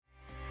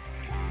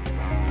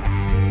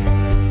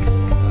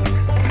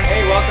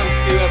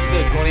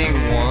episode 21.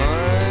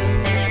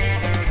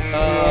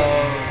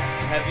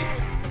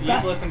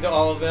 You've listened to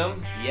all of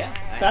them? Yeah.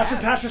 Bastard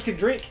Pastures can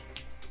drink.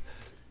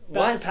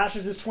 What? Bastard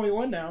Pastures is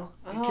 21 now.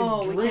 We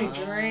can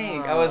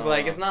drink. I was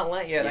like, it's not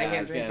Lent yet. Yeah, I I can't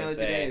was drink for gonna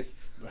another 2 say. days.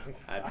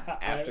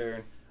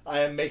 After. I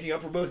am making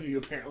up for both of you,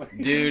 apparently.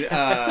 Dude,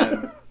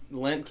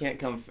 Lent can't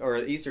come, or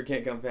Easter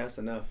can't come fast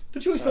enough.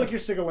 Don't you always feel like you're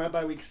sick of Lent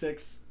by week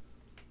 6?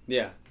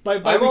 Yeah. By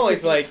I'm week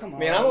always 6, like, come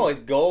man, on. I'm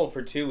always goal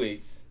for 2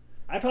 weeks.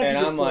 I probably And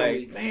do I'm 4 like,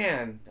 weeks.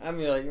 man,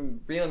 I'm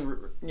feeling,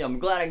 I'm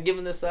glad I'm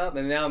giving this up.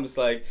 And now I'm just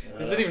like,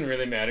 does it even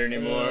really matter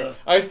anymore?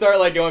 I start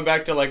like going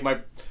back to like my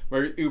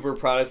uber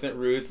Protestant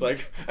roots.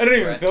 Like, I don't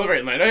even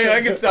celebrate Lent.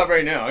 I can stop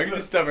right now. I can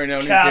just stop right now.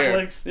 And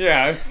Catholics.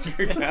 Yeah,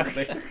 screw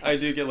Catholics. I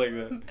do get like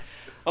that.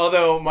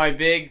 Although my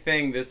big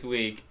thing this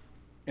week,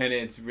 and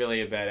it's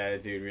really a bad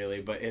attitude,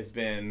 really, but it's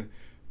been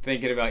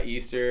thinking about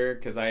Easter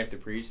because I have to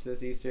preach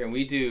this Easter, and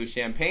we do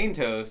champagne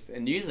toast,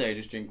 and usually I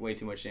just drink way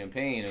too much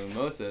champagne and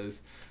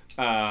mimosas.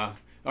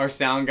 Our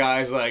sound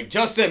guy's like,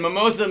 Justin,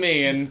 mimosa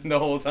me, and the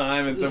whole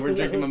time, and so we're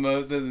drinking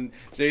mimosas, and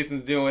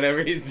Jason's doing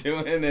whatever he's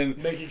doing, and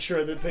making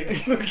sure that things.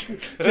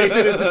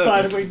 Jason is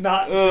decidedly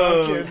not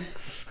drunk.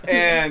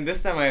 And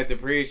this time I had to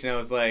preach, and I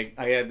was like,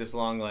 I had this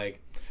long like,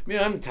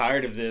 man, I'm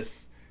tired of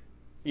this.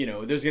 You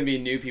know, there's going to be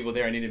new people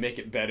there. I need to make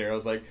it better. I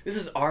was like, this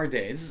is our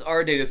day. This is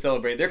our day to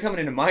celebrate. They're coming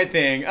into my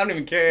thing. I don't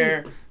even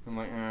care. I'm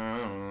like, I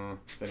don't know.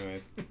 So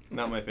anyways,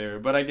 not my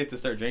favorite. But I get to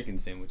start drinking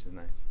soon, which is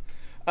nice.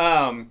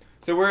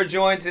 So we're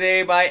joined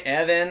today by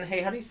Evan.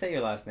 Hey, how do you say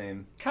your last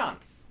name?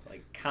 Cons.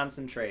 Like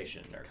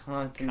concentration or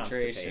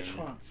Concentration. constipation.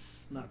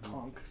 Conks, not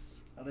conks.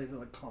 I think it's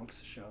like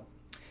conks show.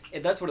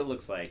 That's what it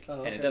looks like.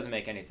 Oh, And it okay. doesn't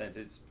make any sense.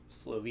 It's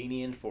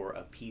Slovenian for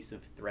a piece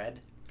of thread.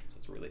 So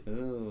it's really it's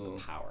Ooh.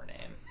 a power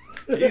name.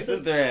 Piece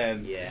of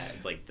thread. Yeah,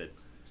 it's like the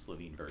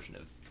Slovene version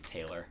of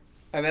Taylor.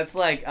 And that's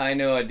like, I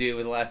know a dude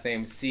with the last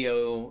name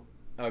Kochs.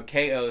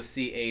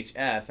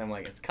 I'm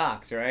like, it's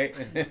Cox, right?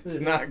 It's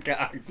not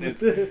Cox.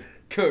 It's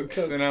Cooks.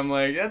 And I'm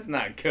like, that's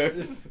not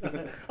Cooks.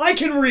 I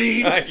can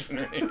read. I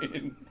can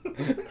read.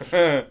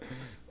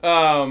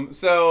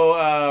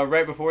 So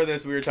right before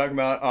this, we were talking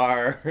about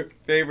our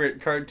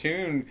favorite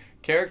cartoon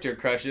character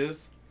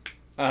crushes.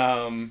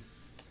 And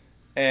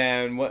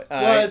what?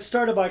 Well, it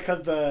started by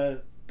because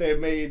they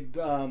made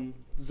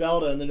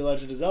Zelda and the New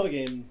Legend of Zelda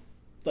game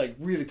like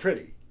really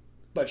pretty,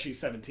 but she's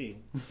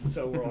 17,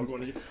 so we're all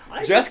going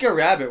to. Jessica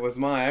Rabbit was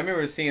mine. I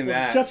remember seeing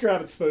that. Jessica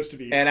Rabbit's supposed to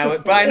be. And I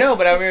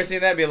remember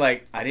seeing that and be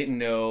like, I didn't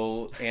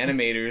know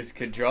animators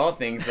could draw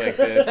things like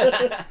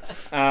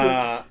this.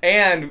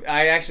 And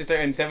I actually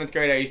started in 7th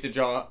grade. I used to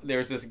draw. There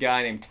was this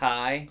guy named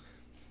Ty,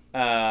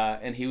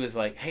 and he was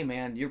like, "Hey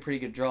man, you're a pretty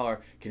good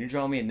drawer. Can you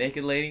draw me a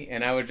naked lady?"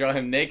 And I would draw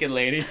him naked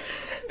ladies,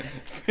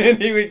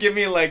 and he would give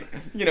me like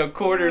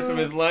quarters from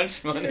his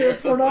lunch money. You're a or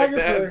something like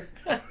that. pornographer.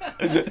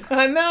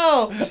 I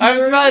know. I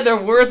was probably the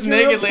worst you're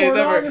naked a ladies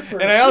ever,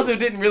 pornographer. and I also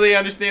didn't really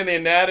understand the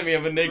anatomy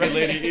of a naked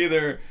lady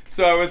either.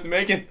 So I was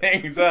making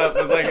things up.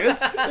 I was like, this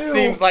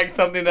seems like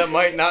something that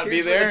might not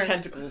Here's be where there. the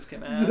tentacles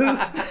come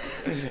out.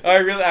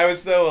 I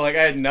was so like,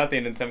 I had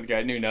nothing in 7th grade.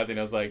 I knew nothing.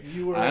 I was like,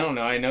 You were- I don't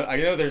know. I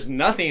know there's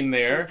nothing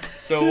there,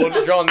 so we'll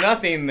just draw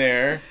nothing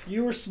there.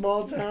 You were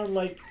small town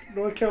like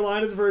North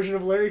Carolina's version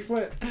of Larry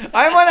Flint.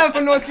 I'm not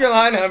from North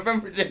Carolina. I'm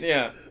from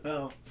Virginia.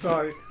 Oh,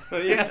 sorry.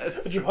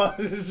 Yes.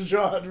 There's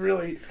a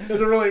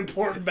really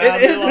important It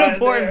boundary. is an line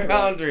important there.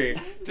 boundary.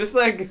 Just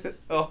like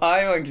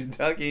Ohio and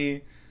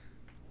Kentucky,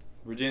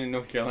 Virginia and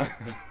North Carolina.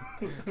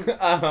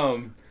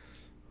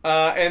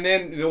 And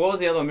then, what was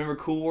the other one? Remember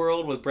Cool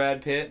World with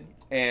Brad Pitt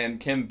and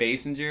Kim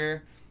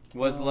Basinger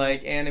was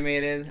like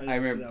animated? didn't I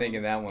see remember that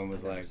thinking that one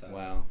was like,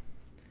 wow.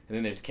 And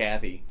then there's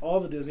Kathy. All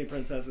the Disney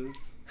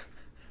princesses.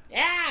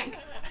 Yeah.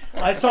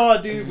 I saw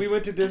a dude. We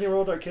went to Disney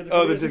World with our kids. A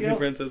couple years ago.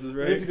 princesses,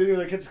 We went to Disney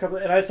with our kids a couple,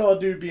 and I saw a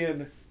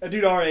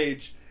dude our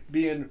age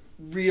being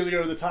really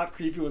over the top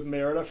creepy with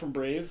Merida from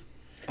Brave,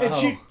 and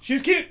Oh. she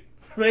was cute,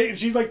 right? And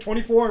she's like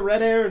 24 and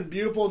red hair and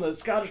beautiful in the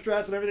Scottish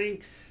dress and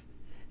everything.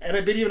 And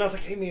I I was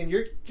like, hey man,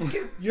 your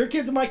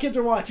kids and my kids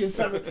are watching,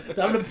 so I'm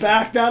gonna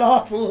back that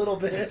off a little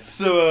bit.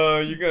 So,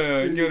 you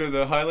gonna go to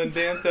the Highland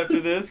dance after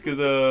this? Because,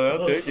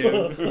 I'll take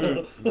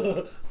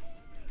you.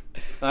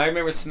 I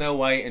remember Snow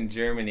White in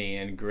Germany,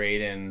 and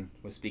Graydon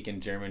was speaking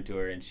German to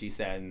her, and she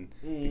sat and,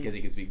 because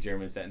he could speak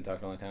German, sat and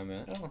talked all the time.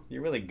 And, oh,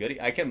 you're really good.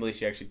 I couldn't believe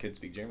she actually could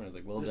speak German. I was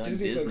like, well done,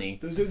 Disney.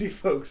 Those Disney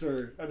folks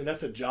are. I mean,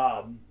 that's a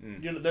job.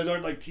 You know, those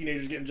aren't like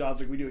teenagers getting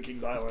jobs like we do at Kings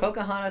Is Island.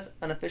 Pocahontas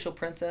an official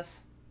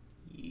princess?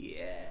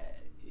 Yeah.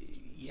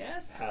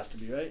 Yes. Has to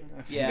be, right?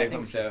 Yeah, I They think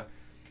probably so.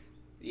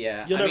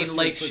 Yeah, You'll I never mean, see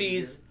like the princess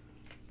she's.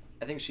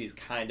 I think she's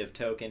kind of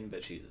token,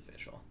 but she's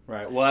official.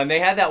 Right. Well, and they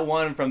had that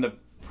one from the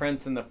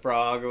Prince and the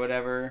Frog or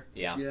whatever.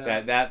 Yeah.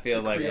 Yeah. That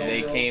feels The like Creole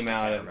they girl. came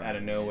out I of can't remember.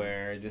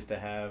 nowhere just to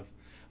have.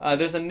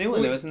 There's a new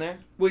one though, isn't there?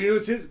 Well, you know,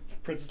 too,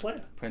 Princess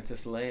Leia.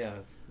 Princess Leia.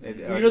 You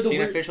know Is the she an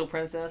weird- official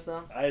princess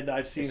though?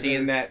 I've seen Is she her.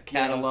 in that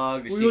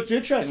catalog? Yeah. Well, what's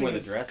interesting wear the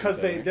is dresses, because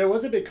though, there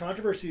was a big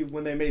controversy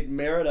when they made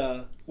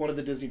Merida one of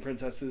the Disney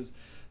princesses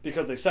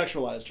because they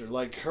sexualized her.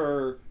 Like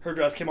her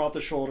dress came off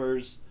the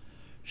shoulders,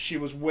 she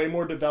was way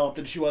more developed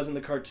than she was in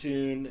the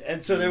cartoon,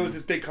 and so there was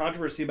this big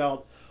controversy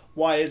about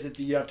why is it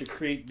that you have to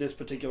create this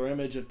particular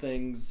image of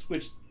things,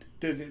 which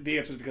the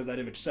answer is because that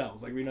image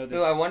sells. Like we know that.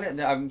 Ooh, I wonder.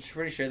 I'm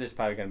pretty sure there's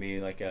probably gonna be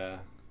like a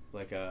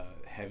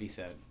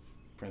heavyset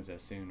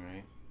princess soon,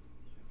 right?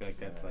 I feel like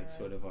that's like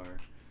sort of our.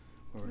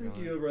 Where I we're think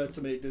going. you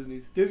overestimate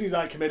Disney's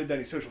not committed to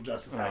any social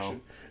justice Oh.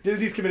 action.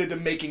 Disney's committed to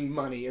making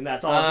money, and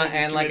that's all.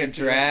 Disney's And like a committed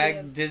to.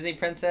 drag Disney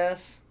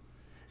princess.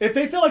 If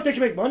they feel like they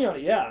can make money on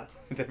it, yeah.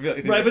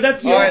 Right, but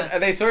that's- Or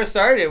they sort of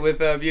started it with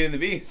Beauty and the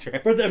Beast,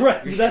 right? But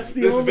that's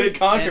the This only big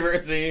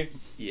controversy.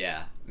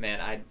 Yeah,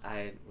 man,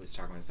 I was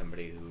talking with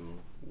somebody who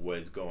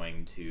was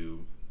going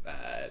to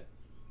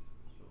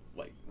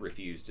like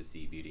refuse to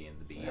see Beauty and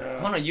the Beast.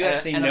 Hold on, you And-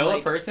 actually and I'm know a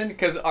like- person?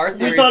 Because our We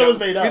theory thought it said- was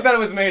made up. We thought it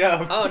was made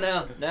up. Oh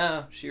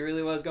no, she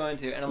really was going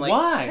to, and I'm like,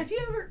 Why? Have you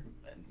ever?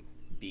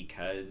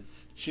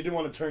 Because She didn't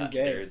want to turn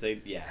gay. there's a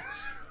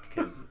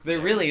because There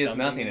really is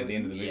nothing at the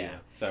end of the movie. Yeah.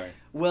 Sorry.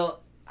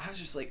 Well, I was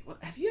just like, well,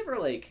 have you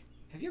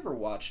ever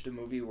watched a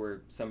movie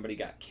where somebody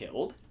got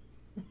killed?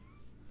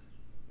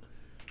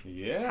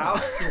 Yeah.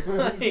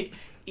 How like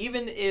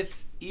even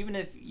if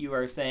you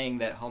are saying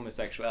that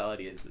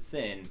homosexuality is a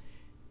sin,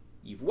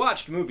 you've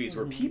watched movies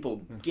where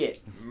people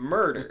get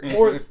murdered.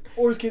 or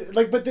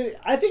like, but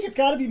I think it's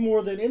got to be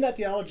more than in that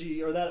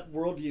theology or that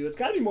worldview. It's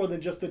got to be more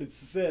than just that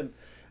it's a sin.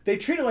 They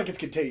treat it like it's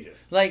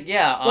contagious. Like,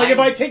 yeah. Like if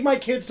I take my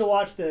kids to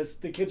watch this,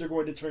 the kids are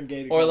going to turn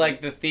gay. Or because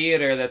like the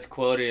theater that's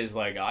quoted is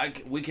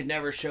like, we could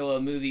never show a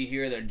movie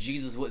here that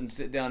Jesus wouldn't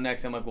sit down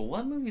next. I'm like, well,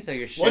 what movies are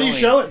you showing? What are you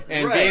showing?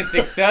 And Right. being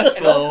successful.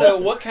 And also,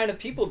 what kind of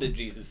people did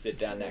Jesus sit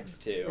down next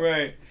to?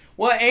 Right.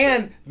 Well,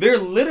 and there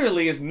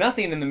literally is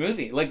nothing in the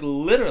movie. Like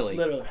literally.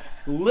 literally,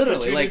 Literally.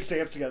 the two Like dudes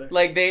dance together.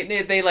 like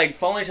they like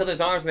fall in each other's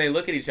arms and they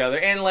look at each other,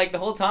 and like the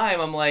whole time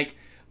I'm like,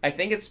 I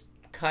think it's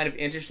kind of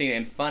interesting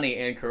and funny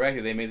and correct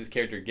that they made this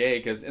character gay,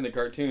 because in the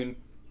cartoon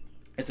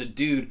it's a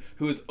dude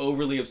who is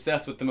overly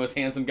obsessed with the most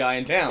handsome guy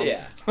in town.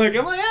 Yeah. Like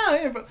I'm like,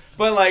 yeah,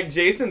 but like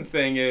Jason's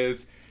thing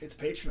is It's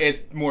patronizing.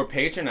 it's more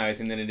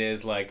patronizing than it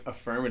is like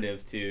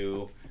affirmative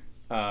to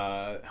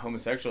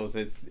homosexuals.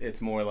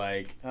 It's more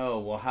like, oh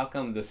well, how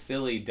come the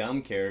silly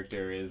dumb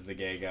character is the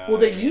gay guy? Well,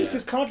 they use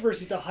this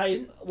controversy to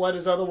hype what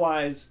is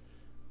otherwise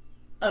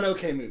an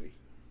okay movie.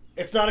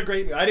 It's not a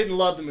great movie. I didn't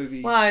love the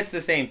movie. Well, it's the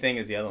same thing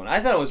as the other one.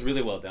 I thought it was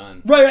really well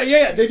done. Right,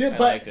 yeah, they did, I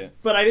but liked it.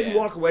 but I didn't Yeah.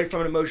 walk away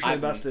from it emotionally I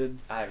haven't- invested.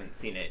 I haven't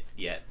seen it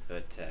yet,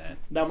 but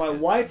Now, my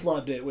just- wife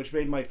loved it, which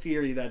made my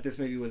theory that this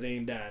movie was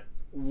aimed at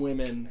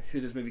women who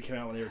this movie came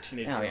out when they were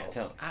teenage Oh, yeah, girls.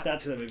 totally.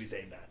 That's who the movie's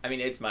aimed at. I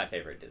mean, it's my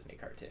favorite Disney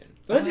cartoon.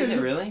 But Is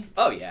it really?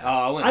 Oh yeah.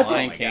 Oh, I went I think-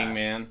 Lion oh my King, gosh.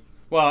 man.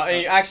 Well, I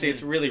mean, actually,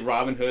 it's really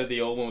Robin Hood,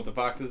 the old one with the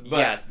foxes. But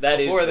yes,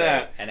 that is before great,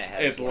 that, and it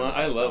has. it's one of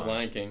I those love songs.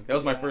 Lion King. That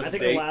was my first I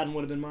think date. Aladdin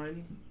would have been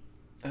mine.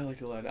 I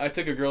liked Aladdin. I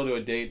took a girl to a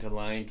date to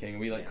Lion King.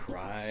 We like Yeah.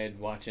 cried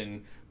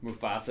watching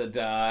Mufasa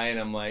die, and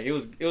I'm like, it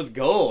was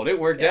gold. It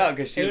worked Yeah. out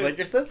because she was like,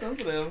 you're so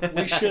sensitive.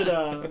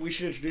 We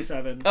should introduce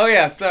Evan. Oh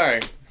yeah,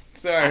 sorry.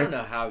 I don't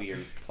know how you're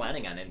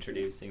planning on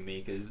introducing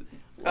me because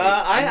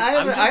I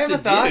have a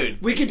thought.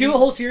 dude. We could do a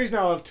whole series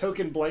now of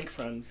token blank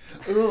friends.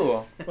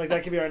 Ooh. Like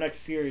that could be our next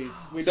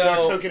series. We So- do our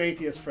token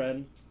atheist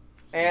friend.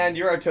 And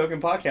you're our token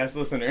podcast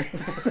listener.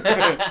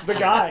 The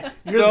guy.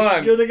 You're, So,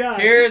 the, you're the guy.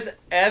 Here's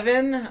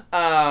Evan,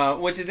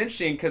 which is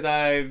interesting because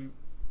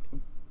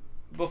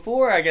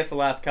before, I guess, the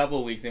last couple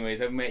of weeks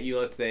anyways, I've met you,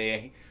 let's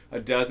say, a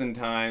dozen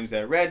times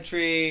at Red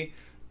Tree,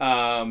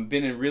 been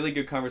in really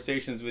good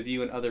conversations with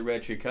you and other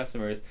Red Tree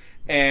customers,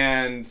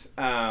 and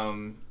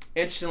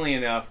interestingly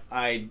enough,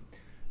 I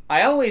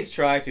always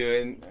try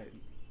to, and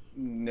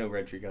no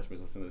Red Tree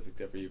customers listen to this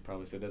except for you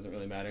probably, so it doesn't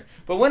really matter.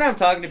 But when I'm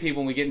talking to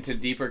people and we get into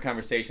deeper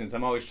conversations,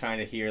 I'm always trying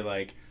to hear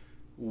like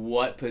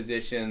what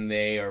position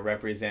they are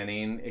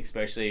representing,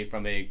 especially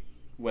from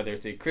whether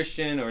it's a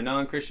Christian or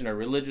non-Christian or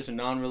religious or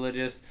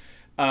non-religious.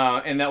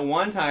 And that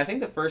one time, I think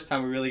the first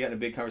time we really got into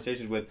big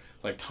conversations with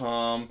like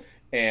Tom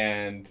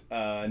and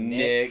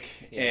Nick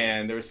yeah.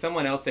 and there was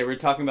someone else there. We were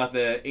talking about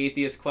the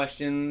atheist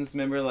questions.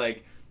 Remember,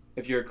 like,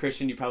 if you're a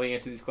Christian, you probably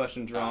answer these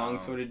questions wrong,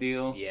 Oh. sort of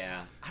deal.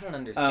 Yeah, I don't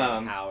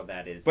understand how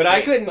that is. But the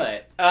I case, couldn't.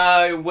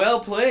 But Well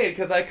played,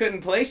 because I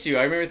couldn't place you.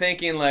 I remember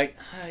thinking like,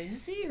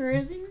 is he or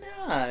is he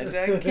not?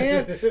 I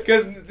can't,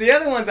 because the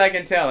other ones I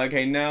can tell.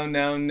 Okay, no,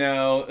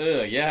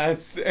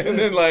 yes, and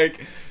then like,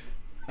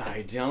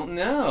 I don't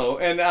know.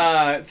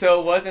 And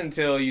so it wasn't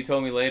until you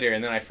told me later,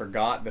 and then I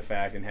forgot the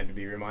fact and had to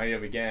be reminded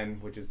of again,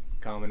 which is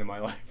common in my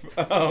life,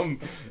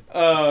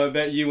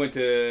 that you went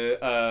to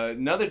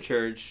another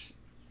church,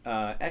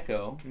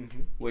 Echo,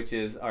 which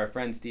is our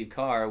friend Steve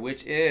Carr,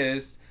 which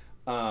is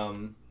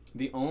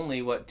the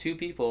only, two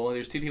people,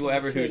 there's two people In the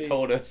ever who city.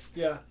 told us,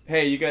 Yeah.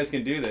 hey, you guys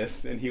can do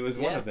this, and he was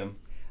one Yeah. of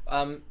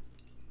them.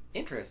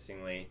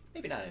 Interestingly,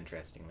 maybe not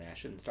interestingly, I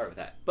shouldn't start with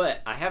that.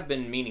 But I have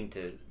been meaning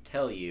to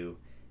tell you.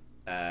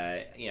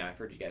 I've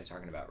heard you guys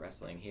talking about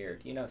wrestling here.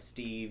 Do you know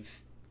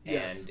Steve?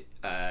 Yes.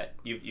 And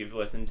you've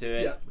listened to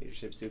it. Yeah.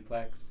 Leadership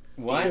Suplex.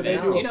 What? So they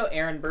Do do you know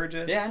Aaron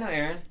Burgess? Yeah, I know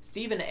Aaron.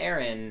 Steve and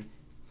Aaron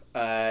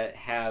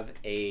have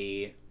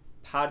a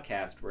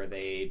podcast where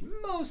they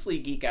mostly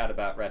geek out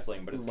about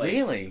wrestling, but it's like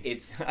Really?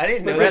 it's I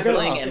didn't know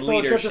wrestling that. and it's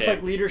always got this leadership.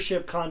 like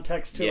leadership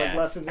context to Yeah. like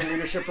lessons in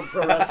leadership from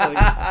pro wrestling.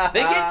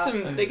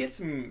 They get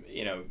some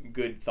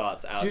good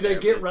thoughts out. Do there, they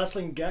but get it's-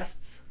 wrestling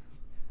guests?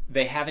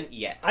 They haven't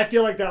yet. I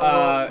feel like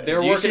that.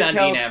 They're you working should on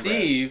tell Dean Ambrose.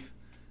 Steve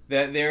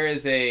that there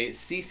is a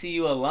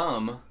CCU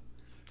alum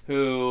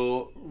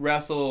who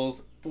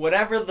wrestles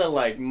whatever the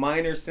like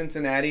minor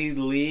Cincinnati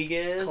league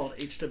it's is. called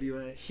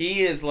HWA.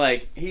 He is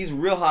like, he's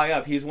real high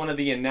up. He's one of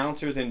the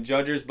announcers and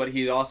judges, but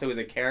he also is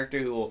a character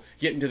who will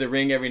get into the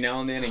ring every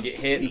now and then and get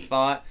hit and sweet.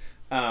 fought.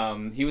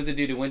 He was a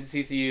dude who went to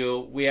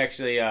CCU. We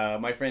actually,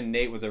 my friend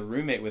Nate was a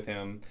roommate with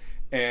him,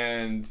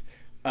 and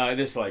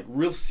this like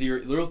real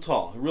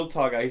tall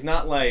guy. He's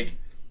not like,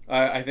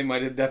 I think my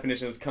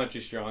definition is country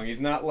strong.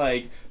 He's not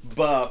like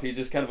buff. He's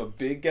just kind of a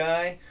big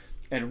guy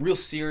and real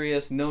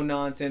serious, no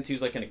nonsense. He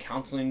was like in a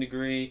counseling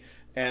degree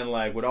and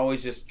like would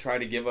always just try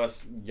to give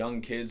us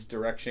young kids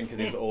direction because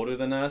he was older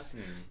than us.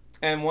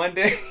 And one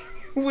day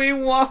we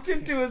walked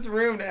into his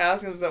room to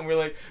ask him something. We're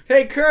like,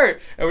 "Hey,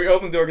 Kurt," and we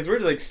opened the door because we're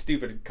just like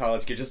stupid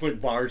college kids, just like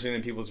barging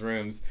in people's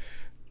rooms.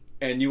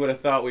 And you would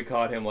have thought we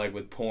caught him like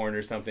with porn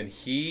or something.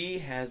 He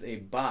has a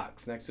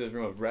box next to his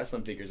room of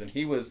wrestling figures, and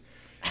he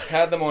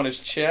had them on his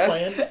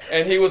chest, Playing?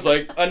 and he was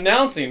like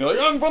announcing, like,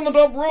 "I'm from the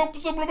top rope,"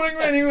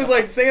 and he was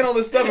like saying all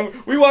this stuff.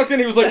 And we walked in,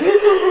 he was like,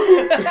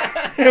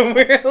 and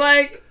we're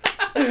like,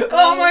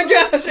 "Oh my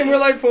gosh!" And we're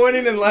like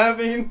pointing and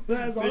laughing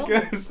That's awesome.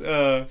 because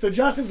So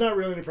Justin's not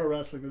really into pro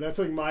wrestling, but that's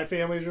something my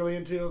family's really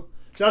into.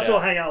 Justin Yeah.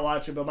 will hang out and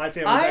watch it, but my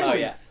family's I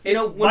actually, yeah. you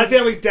know my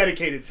family's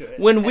dedicated to it.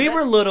 when we And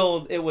were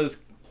little, it was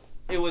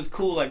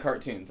cool like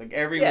cartoons. Like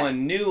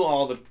everyone knew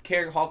all the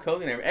character, Hulk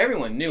Hogan,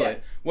 everyone knew Yeah.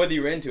 it, whether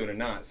you were into it or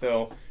not.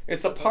 So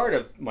it's a part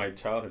of my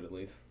childhood, at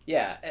least.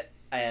 Yeah,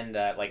 and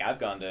like I've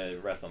gone to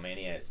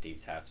WrestleMania at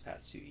Steve's house the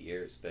past 2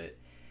 years, but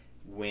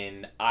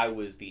when I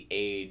was the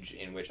age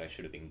in which I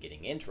should have been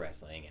getting into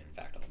wrestling, and in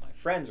fact all my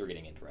friends were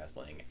getting into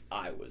wrestling,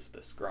 I was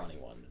the scrawny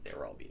one that they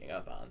were all beating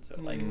up on. So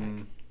like,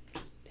 I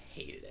just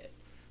hated it.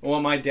 Well,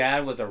 my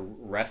dad was a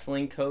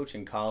wrestling coach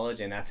in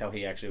college, and that's how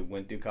he actually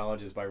went through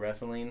college, is by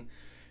wrestling.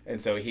 And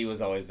so he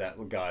was always that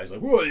guy who's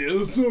like, "Well, yeah,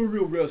 it's not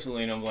real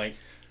wrestling." I'm like,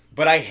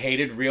 but I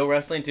hated real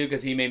wrestling too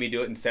because he made me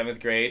do it in 7th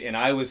grade, and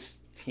I was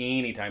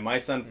teeny tiny. My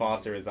son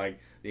Foster is like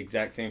the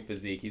exact same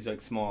physique. He's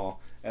like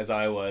small as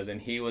I was,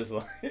 and he was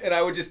like, and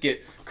I would just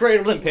get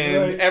cradled and pinned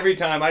Right. every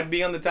time. I'd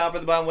be on the top or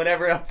the bottom,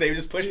 whatever else. They would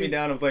just push me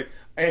down. I was like,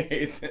 I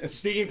hate this.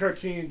 Speaking of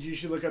cartoons, you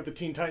should look up the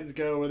Teen Titans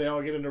Go, where they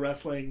all get into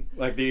wrestling.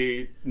 Like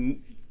the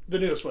The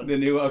newest one.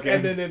 new okay.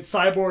 And then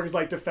Cyborg is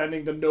like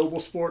defending the noble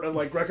sport of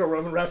like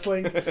Greco-Roman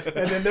wrestling, and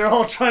then they're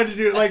all trying to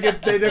do like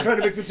they're trying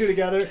to mix the two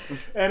together,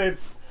 and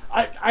it's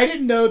I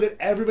didn't know that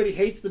everybody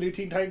hates the new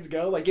Teen Titans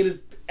Go. Like it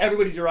is,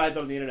 everybody derides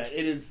on the internet.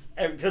 It is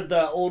because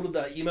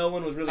the emo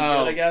one was really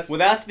good, I guess. Well,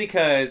 that's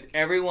because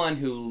everyone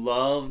who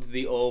loved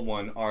the old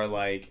one are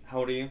like, how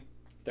old are you?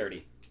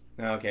 30.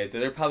 Okay, so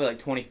they're probably like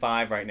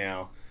 25 right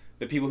now.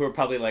 The people who are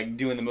probably like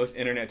doing the most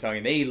internet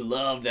talking, they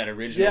loved that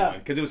original Yeah. one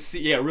because it was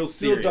real Real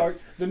serious. dark.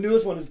 The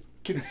newest one is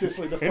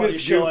consistently the It funniest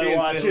is show goofy I and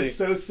watch. silly. It's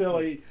so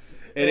silly.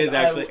 It is And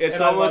actually. It's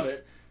and I love almost.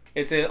 it.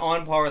 It's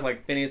on par with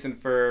like Phineas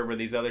and Ferb or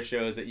these other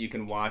shows that you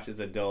can watch as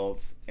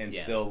adults and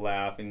Yeah. still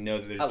laugh and know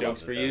that there's I love jokes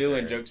that for those you are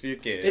and jokes for your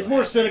kids. It's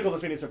more cynical than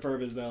Phineas and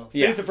Ferb is, though.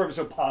 Yeah. Phineas and Ferb is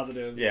so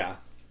positive. Yeah.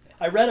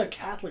 I read a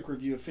Catholic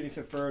review of Phineas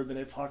and Ferb, and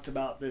it talked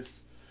about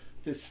this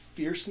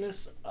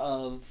fierceness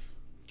of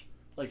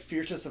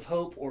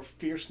hope, or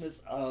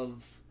fierceness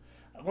of,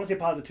 I want to say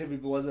positivity,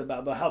 but was it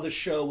about how the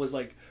show was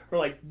like, or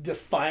like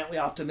defiantly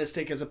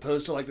optimistic as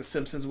opposed to like The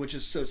Simpsons, which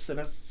is so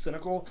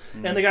cynical.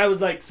 And the guy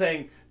was like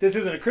saying, this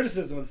isn't a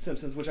criticism of The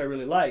Simpsons, which I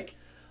really like,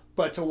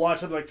 but to watch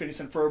something like Phineas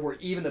and Ferb, where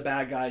even the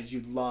bad guys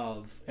you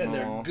love and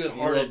they're Aw,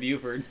 good-hearted. Little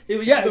Buford.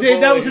 Yeah, The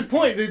that was bully. his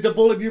point. The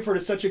bully Buford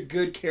is such a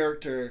good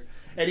character,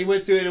 and he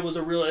went through it. It was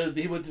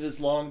he went through this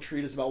long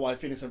treatise about why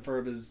Phineas and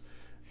Ferb is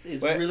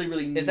But really,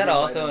 really neat. Is that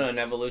also an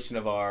evolution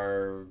of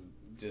our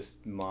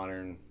just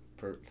modern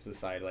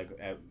society? Like,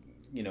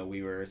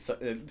 we were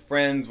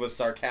Friends was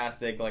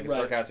sarcastic, like a Right.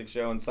 sarcastic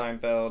show, and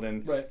Seinfeld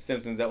and Right.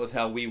 Simpsons. That was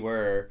how we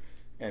were,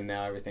 and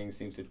now everything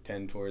seems to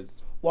tend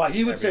towards. Well,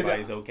 he would say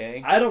Everybody's that.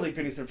 okay. I don't think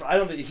Phineas and Ferb. I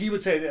don't think he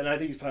would say that, and I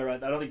think he's probably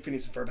right. I don't think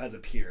Phineas and Ferb has a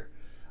peer.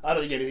 I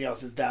don't think anything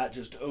else is that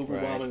just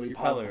overwhelmingly You're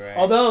positive. probably right.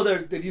 Although,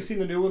 have you seen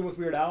the new one with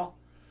Weird Al?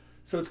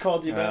 So it's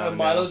called No.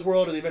 Milo's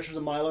World, or The Adventures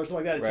of Milo, or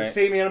something like that. It's the Right.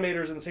 same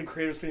animators and the same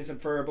creators, Phineas and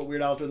Ferb, but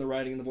Weird Al's doing the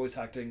writing and the voice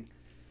acting.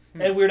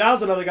 And Weird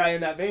Al's another guy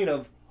in that vein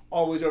of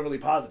always overly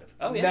positive.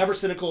 Oh, yeah. Never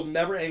cynical,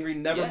 never angry,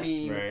 never Yeah.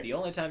 mean. Right. The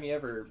only time you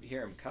ever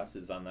hear him cuss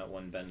is on that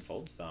one Ben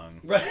Folds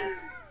song. Right.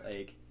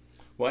 Like,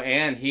 Well,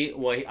 and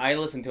I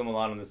listen to him a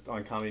lot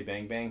on Comedy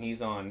Bang Bang.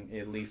 He's on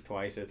at least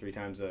twice or 3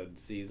 times a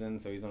season,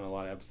 so he's on a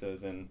lot of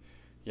episodes, and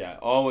yeah,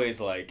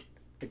 always like,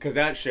 because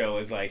that show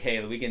is like,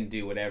 hey, we can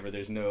do whatever.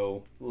 There's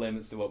no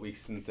limits to what we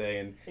can say,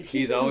 and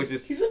he's always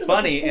just he's been doing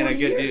funny that for and a 40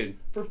 good years. dude.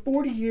 For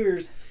 40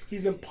 years,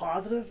 he's been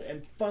positive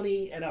and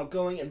funny and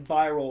outgoing and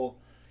viral.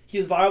 He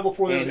was viral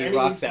before there was And he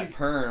anything. rocks that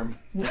perm.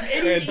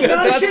 That's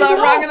That's not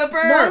rocking the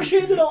perm. Not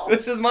ashamed at all.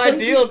 This is my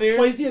deal, dude.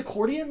 Plays the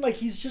accordion like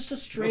he's just a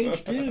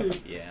strange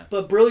dude, Yeah.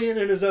 but brilliant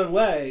in his own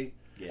way.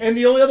 Yeah. And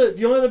the only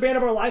other band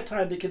of our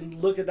lifetime that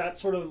can look at that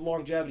sort of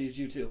longevity is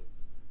U2.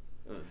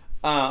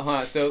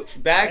 So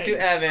back to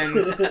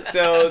Evan.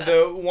 So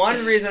the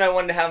one reason I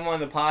wanted to have him on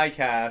the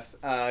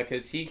podcast,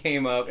 because he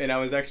came up, and I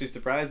was actually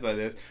surprised by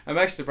this. I'm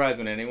actually surprised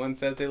when anyone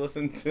says they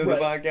listen to the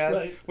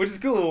podcast, which is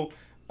cool.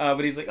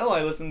 But he's like, oh,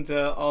 I listened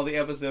to all the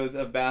episodes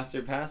of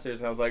Bastard Pastors.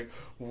 And I was like,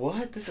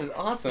 what? This is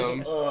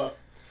awesome.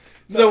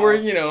 So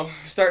we're,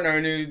 starting our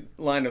new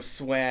line of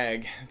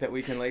swag that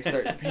we can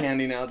start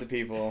handing out to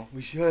people.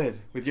 We should,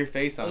 with your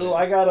face on it.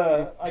 I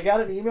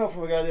got an email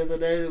from a guy the other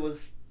day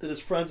that is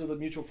friends with a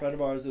mutual friend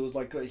of ours. It was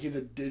like he's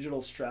a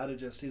digital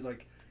strategist. He's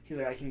like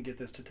I can get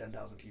this to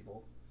 10,000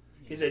 people.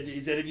 He said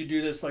if you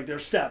do this,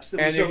 there's steps.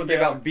 And you can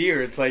give out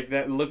beards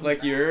that look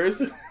like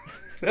yours.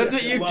 That's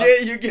what you luck.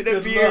 get. You get a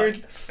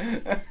Good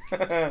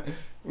beard.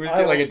 We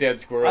get like a dead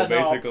squirrel,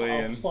 basically.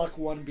 I'll pluck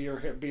one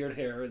beard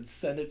hair and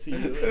send it to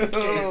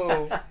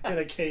you in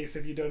a case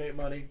if you donate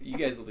money. You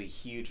guys will be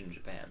huge in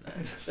Japan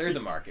then. There's a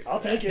market. I'll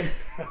take it.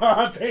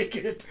 I'll take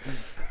it.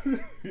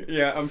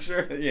 Yeah, I'm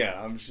sure.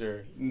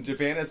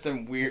 Japan has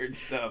some weird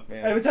stuff,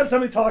 man. Every time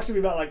somebody talks to me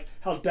about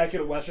how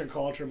decadent Western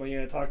culture, I'm like,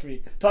 yeah, talk to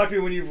me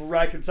when you've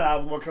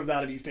reconciled with what comes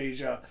out of East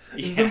Asia.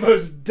 This is the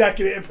most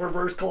decadent and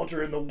perverse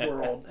culture in the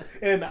world.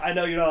 And I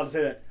know you're not allowed to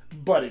say that,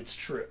 but it's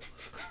true.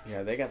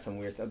 Yeah, they got some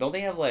weird stuff. Don't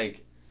they have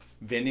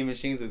vending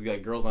machines with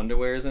girls'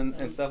 underwears and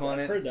stuff on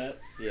it? I've heard that.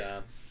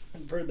 Yeah.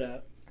 I've heard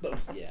that. But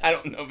Yeah. I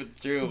don't know if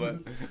it's true, but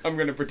I'm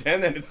gonna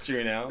pretend that it's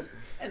true now.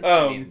 And,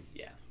 I mean,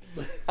 yeah.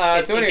 So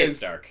it anyways, gets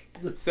dark.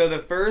 so the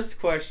first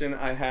question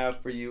I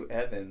have for you,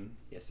 Evan,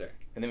 Yes, sir.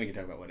 and then we can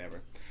talk about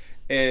whatever,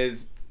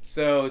 is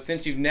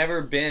since you've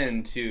never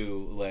been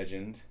to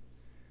Legend,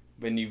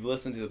 but you've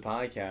listened to the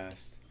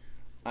podcast,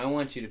 I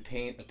want you to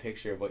paint a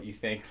picture of what you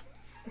think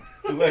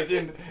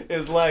Legend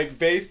is like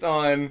based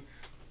on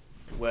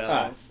Well,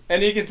 us.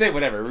 And you can say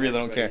whatever, we really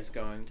don't care. everybody's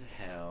going to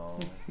hell.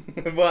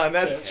 Well,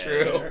 that's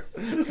true. Yes.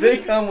 They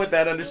come with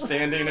that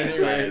understanding Like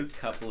anyways.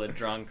 a couple of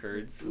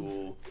drunkards who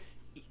will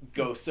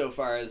go so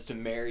far as to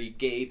marry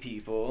gay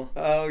people.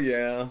 Oh,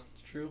 yeah.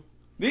 it's true.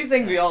 These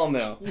things we all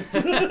know.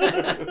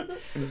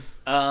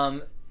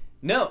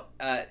 No.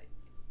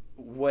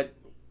 What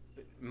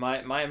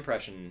my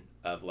impression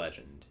of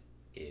Legend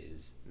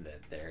is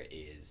that there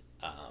is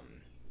a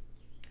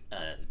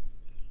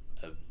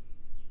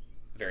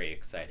very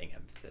exciting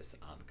emphasis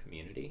on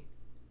community,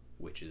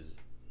 which is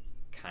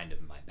kind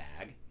of my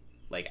bag.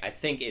 I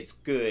think it's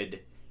good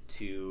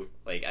to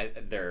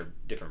there are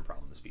different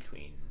problems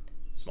between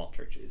small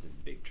churches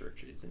and big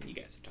churches, and you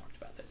guys have talked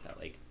about this, how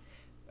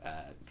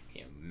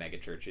mega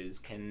churches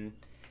can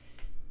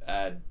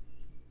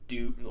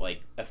do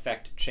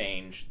affect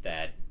change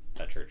that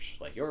a church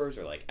like yours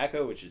or like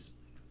Echo, which is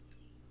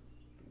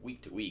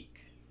week to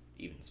week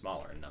even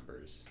smaller in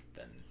numbers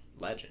than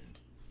Legend,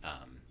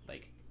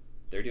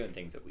 they're doing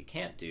things that we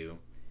can't do,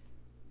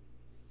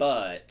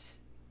 but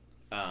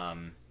I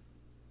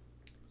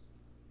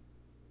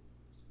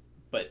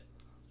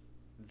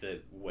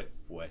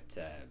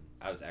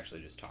was actually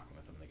just talking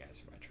with some of the guys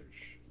from my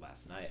church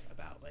last night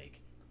about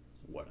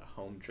what a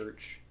home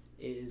church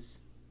is,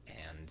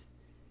 and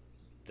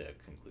the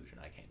conclusion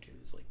I came to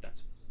is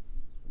that's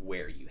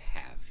where you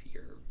have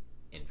your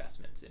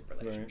investments in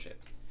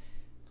relationships.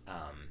 Right.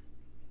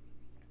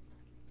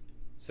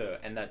 So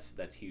and that's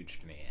huge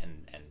to me,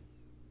 and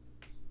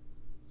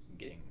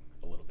getting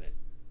a little bit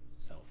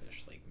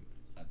selfish,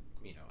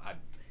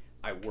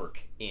 I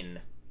work in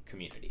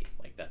community,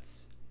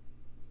 that's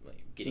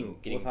getting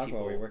we'll talk people.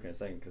 about where you work in a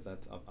second, because I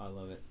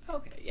love it.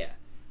 Okay, yeah.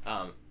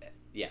 I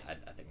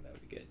think that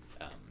would be good.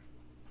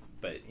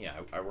 But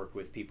I work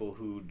with people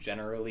who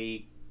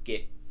generally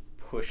get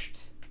pushed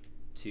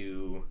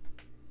to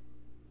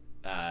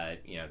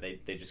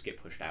they just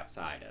get pushed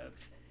outside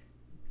of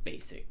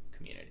basic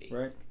community,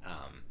 right?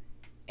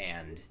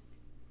 And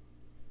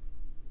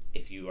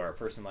if you are a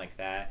person like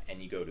that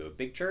and you go to a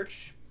big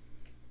church,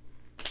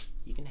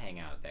 you can hang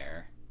out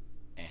there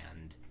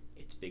and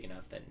it's big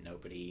enough that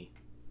nobody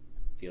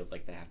feels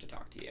like they have to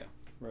talk to you,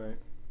 right?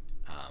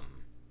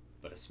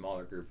 But a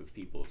smaller group of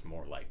people is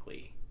more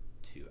likely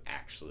to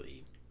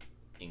actually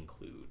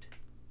include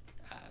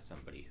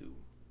somebody who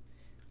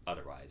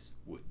otherwise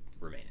would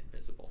remain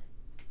invisible.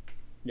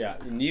 Yeah,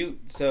 and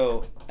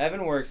so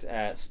Evan works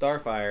at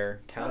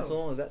Starfire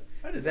Council. Is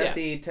that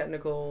the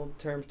technical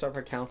term,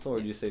 Starfire Council, or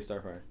do you just say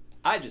Starfire?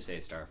 I just say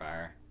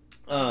Starfire.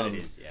 But it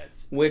is,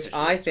 yes. Which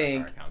I Starfire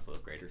think Council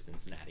of Greater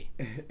Cincinnati.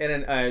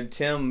 And then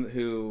Tim,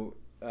 who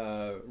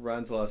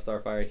runs a lot of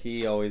Starfire,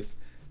 he always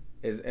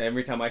is.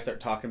 Every time I start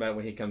talking about it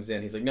when he comes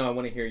in, he's like, "No, I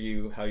want to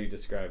hear how you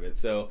describe it."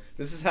 So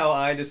this is how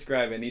I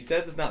describe it, and he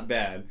says it's not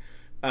bad,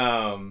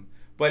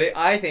 but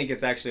I think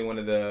it's actually one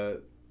of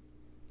the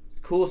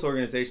coolest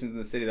organizations in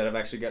the city that I've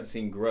actually got to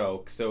see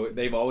grow. So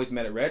they've always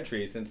met at Red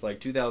Tree since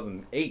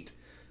 2008.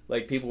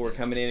 People were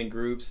coming in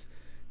groups,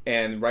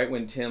 and right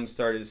when Tim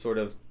started sort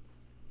of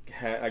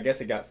I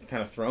guess it got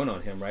kind of thrown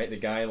on him, right? The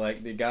guy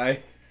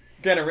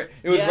kind of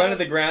it was run to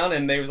the ground,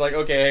 and they was like,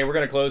 okay, hey, we're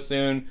gonna close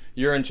soon.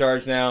 You're in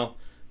charge now,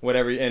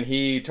 whatever. And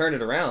he turned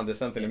it around to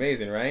something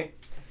amazing, right?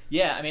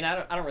 Yeah, I mean,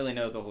 I don't really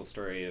know the whole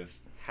story of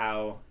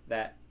how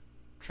that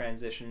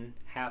transition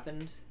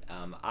happened.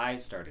 I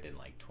started in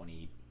like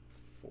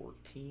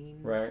 2014,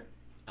 right?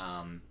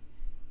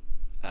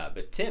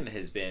 But Tim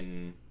has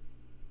been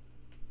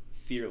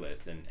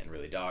fearless and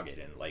really dogged,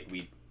 and like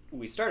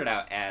we started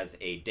out as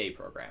a day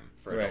program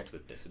for adults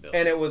with disabilities.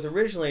 And it was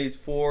originally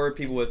for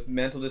people with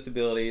mental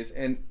disabilities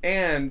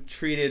and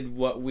treated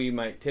what we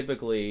might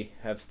typically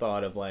have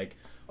thought of like,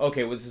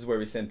 okay, well, this is where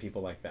we send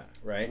people like that,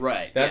 right?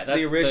 Right. That's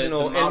the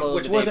original, the model and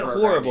which of the wasn't day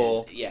program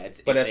horrible,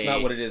 but that's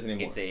not what it is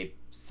anymore. It's a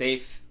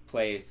safe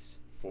place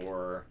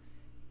for,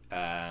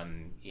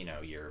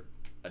 your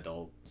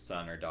adult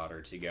son or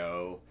daughter to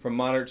go. From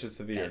moderate to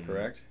severe,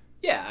 correct?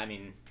 Yeah, I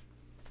mean,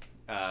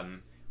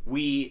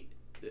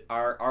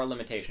 our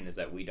limitation is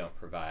that we don't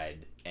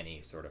provide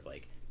any sort of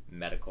like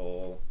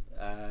medical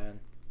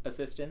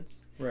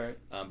assistance. Right.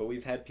 But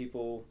we've had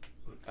people,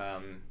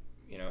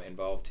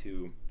 involved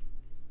who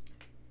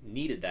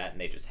needed that,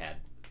 and they just had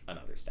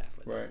another staff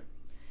with them. Right.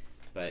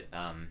 But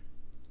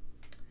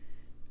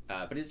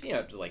it's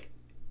like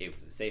it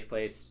was a safe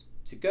place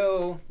to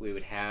go. We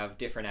would have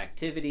different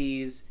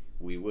activities.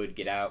 We would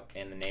get out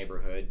in the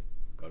neighborhood,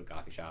 go to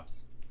coffee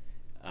shops,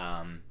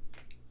 and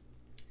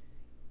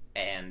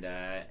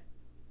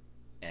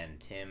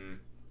Tim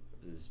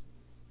was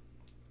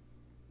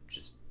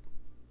just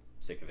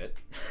sick of it.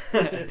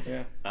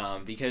 Yeah.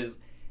 Because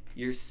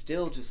you're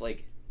still just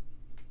like,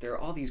 there are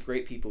all these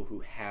great people who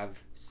have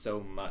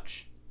so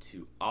much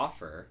to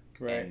offer,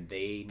 right. And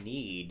they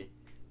need,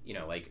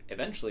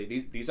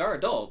 eventually these are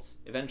adults.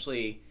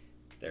 Eventually,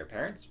 their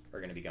parents are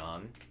going to be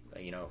gone.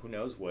 Who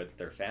knows what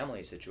their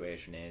family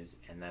situation is,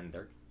 and then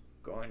they're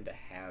going to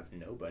have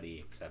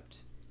nobody except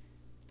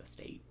the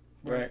state.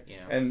 Right.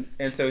 And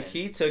so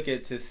he took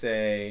it to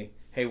say,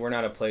 hey, we're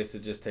not a place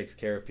that just takes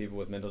care of people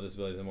with mental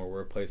disabilities anymore.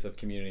 We're a place of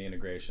community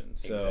integration.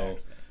 So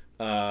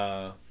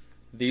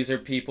these are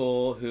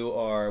people who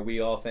we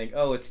all think,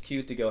 oh, it's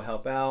cute to go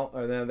help out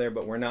or they're there,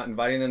 but we're not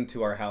inviting them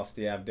to our house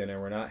to have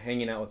dinner. We're not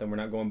hanging out with them. We're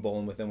not going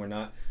bowling with them. We're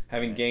not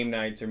having game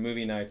nights or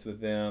movie nights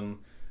with them.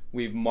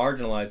 We've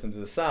marginalized them to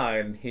the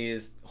side. And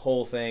his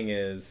whole thing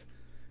is,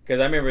 because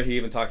I remember he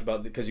even talked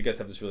about, because you guys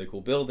have this really cool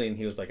building,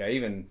 he was like, I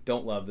even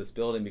don't love this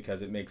building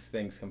because it makes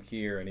things come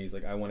here. And he's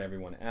like, I want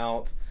everyone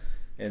out.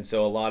 And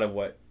so a lot of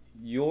what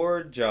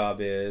your job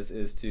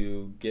is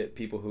to get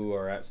people who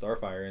are at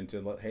Starfire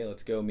into, hey,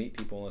 let's go meet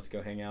people and let's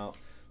go hang out.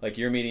 Like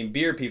you're meeting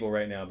beer people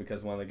right now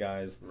because one of the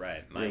guys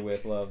you're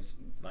with loves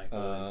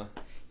Michael.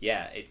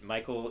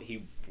 Michael,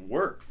 he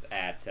works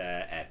at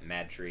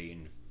Mad Tree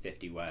in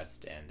 50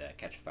 West and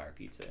Catch a Fire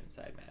Pizza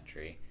inside Mad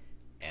Tree,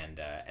 and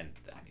I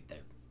mean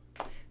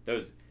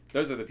those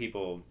are the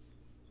people.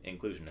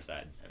 Inclusion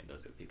aside, I mean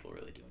those are the people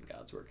really doing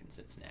God's work in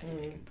Cincinnati,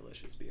 making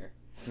delicious beer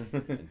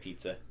and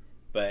pizza.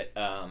 But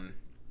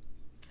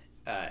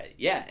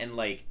and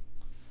like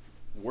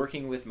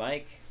working with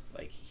Mike,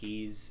 like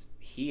he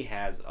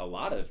has a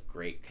lot of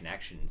great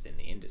connections in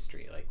the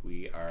industry. Like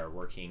we are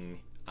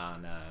working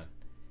on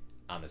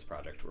this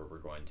project where we're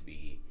going to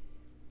be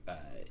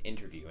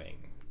interviewing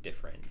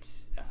different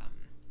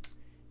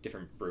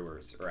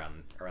brewers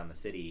around the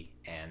city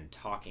and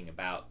talking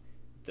about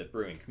the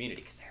brewing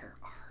community, because there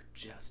are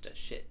just a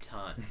shit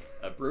ton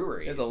of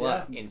breweries. There's a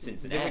lot in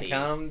Cincinnati. Did we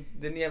count them?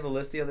 Didn't you have a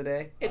list the other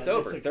day? It's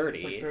over 30.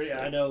 It's like 30.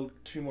 I know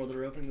 2 more that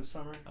are opening this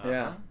summer.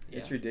 Yeah,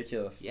 it's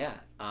ridiculous. Yeah,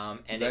 and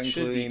is that it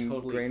should be including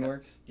totally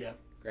Grainworks? Yeah.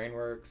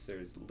 Grainworks.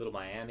 There's Little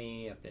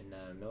Miami up in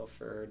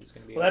Milford. Is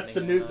going to be. Well, that's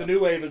the new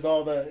wave. Is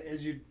all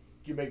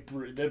you make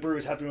the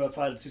brewers have to go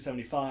outside of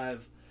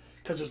 275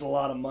 because there's a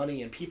lot of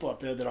money and people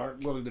up there that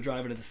aren't willing to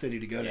drive into the city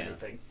to go to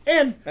anything.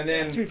 And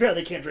then to be fair,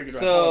 they can't drink and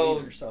drive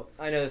home either. So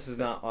I know this is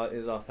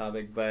off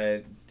topic,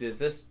 but is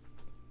this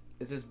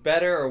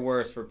better or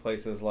worse for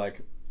places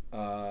like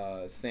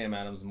Sam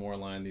Adams,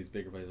 Moorline, these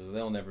bigger places?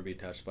 They'll never be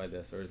touched by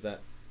this, or is that?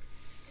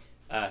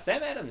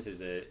 Sam Adams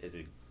is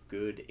a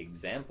good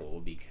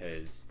example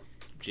because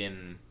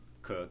Jim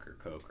Cook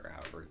or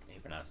however he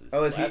pronounces his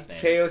last name.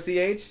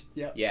 K-O-C-H?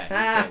 Yeah,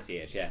 he's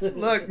K-O-C-H, yeah.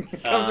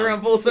 Look, comes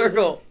around full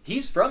circle.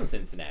 He's from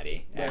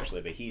Cincinnati,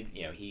 actually, but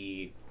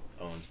he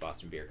owns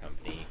Boston Beer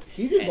Company.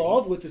 He's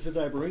involved with the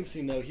Cincinnati brewing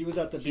scene, though. He was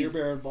at the Beer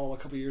Baron Ball a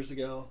couple years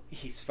ago.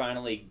 He's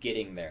finally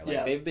getting there.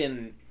 They've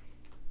been,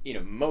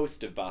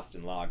 most of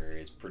Boston Lager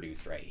is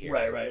produced right here.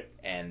 Right.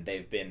 And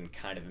they've been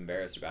kind of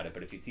embarrassed about it,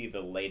 but if you see the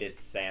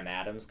latest Sam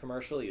Adams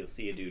commercial, you'll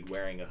see a dude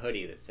wearing a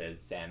hoodie that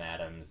says Sam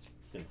Adams,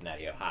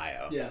 Cincinnati,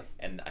 Ohio. Yeah.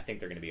 And I think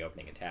they're going to be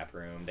opening a tap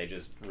room. They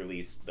just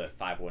released the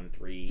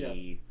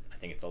 513, I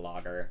think it's a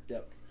lager.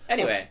 Yep.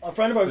 Anyway. A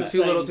friend of ours was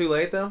too little too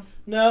late, though?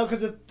 No,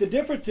 because the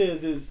difference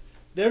is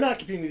they're not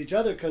competing with each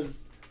other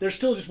because they're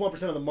still just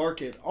 1% of the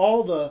market.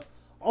 All the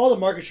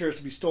market share is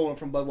to be stolen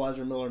from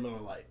Budweiser, Miller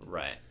Lite.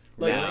 Right.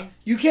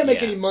 You can't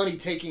make any money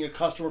taking a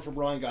customer from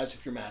Ryan Guys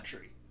if you're Mad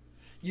Tree.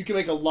 you can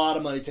make a lot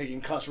of money taking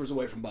customers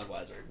away from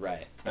Budweiser.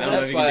 Right. I don't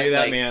know if you can do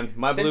that, man.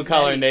 My blue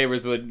collar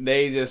neighbors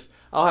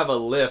I'll have a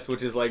lift,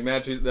 which is like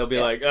they'll be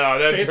like, oh,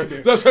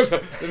 that's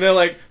and they're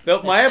like,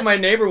 my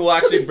neighbor will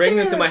actually bring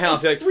them to my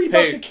house. It's Like, $3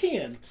 hey, a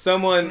can.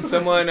 someone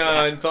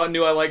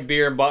knew I liked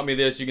beer and bought me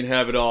this. You can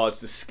have it all. It's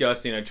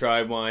disgusting. I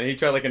tried one. He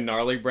tried like a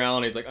gnarly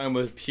brown. He's like, I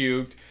almost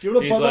puked. Do you know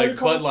what He's Bud like, Light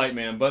costs? Bud Light,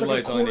 man. Bud It's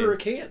like Light's on $0.25 you. a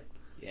can.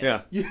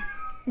 Yeah.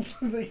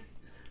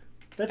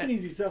 That's an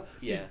easy sell.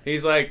 Yeah.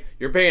 He's like,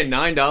 you're paying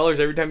 $9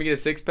 every time you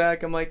get a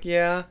 6-pack. I'm like,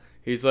 yeah.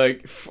 He's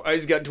like, I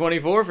just got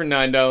 24 for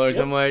 $9.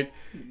 Yep. I'm like,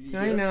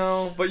 I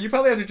know, but you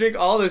probably have to drink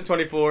all those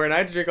 24, and I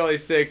have to drink all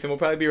these 6, and we'll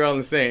probably be around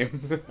the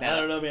same. I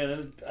don't know, man.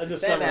 I'm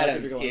just Sam summer, I could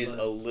Adams be going is on.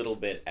 a little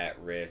bit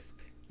at risk.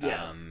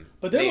 Yeah.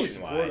 But they're really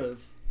nationwide.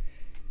 supportive.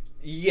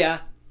 Yeah.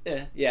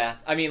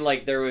 I mean,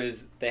 like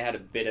they had a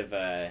bit of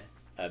a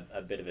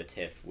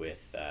tiff with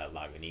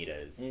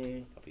Lagunitas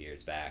a couple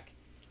years back.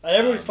 And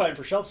everybody's fighting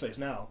for shelf space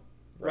now.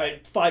 Right.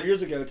 Right. 5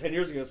 years ago, 10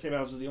 years ago, Sam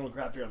Adams was the only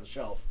craft beer on the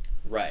shelf.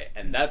 Right,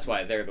 and that's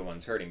why they're the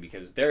ones hurting,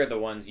 because they're the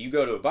ones you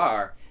go to a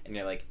bar and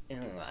you're like,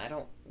 I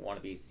don't want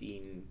to be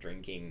seen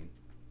drinking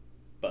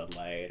Bud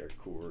Light or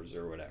Coors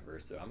or whatever,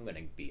 so I'm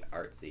gonna be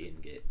artsy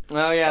and get.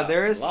 Oh yeah,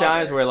 there is lager.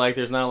 times where like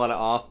there's not a lot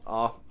of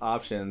off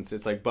options.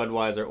 It's like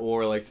Budweiser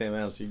or like Sam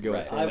Adams. So you go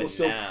Right. with I will it.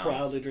 still now-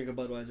 proudly drink a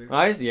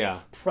Budweiser. Yeah.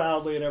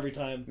 Proudly and every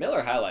time.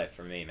 Miller High Life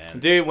for me, man.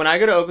 Dude, when I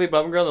go to Oakley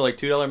Pub and Grill, they're like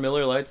 $2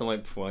 Miller Lights. I'm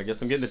like, well, I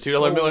guess I'm getting the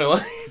 $2 Miller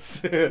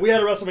Lights. We had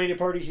a WrestleMania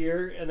party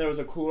here, and there was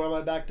a cooler on my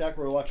back deck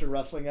where we were watching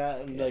wrestling at,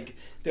 and like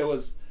there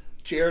was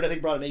Jared, I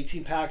think, brought an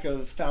 18-pack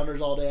of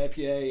Founders All Day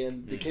IPA,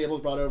 and the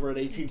Cables brought over an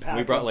 18-pack.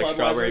 We brought like Budweiser.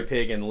 Strawberry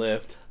Pig and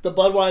Lift. The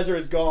Budweiser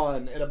is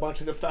gone, and a bunch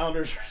of the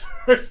Founders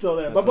are still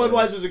there. But That's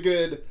Budweiser's a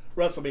good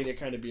WrestleMania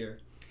kind of beer.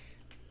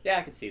 Yeah,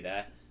 I could see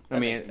that. I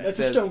mean, makes it sense. That's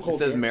a says, Stone Cold it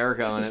says beer.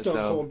 America on It's it. a Stone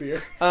So, Cold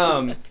beer.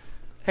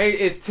 hey,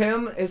 is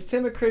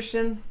Tim a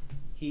Christian?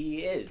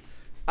 He is.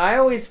 I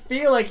always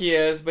feel like he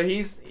is, but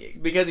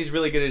because he's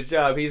really good at his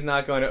job, he's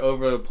not going to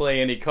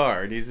overplay any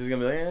card. He's just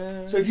gonna be like,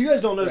 eh. So if you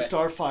guys don't know Right.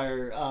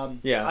 Starfire,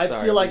 Yeah, I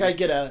sorry. feel like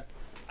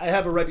I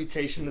have a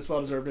reputation that's well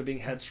deserved of being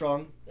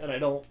headstrong, and I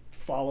don't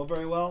follow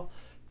very well.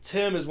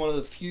 Tim is one of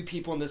the few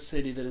people in this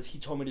city that if he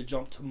told me to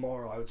jump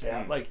tomorrow, I would say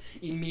I'm like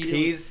immediately.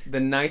 He's the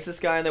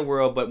nicest guy in the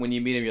world, but when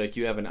you meet him, you're like,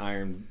 you have an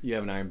iron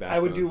backbone. I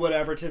would do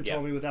whatever Tim Yeah.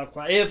 told me without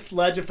question. If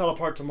Legend fell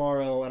apart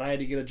tomorrow and I had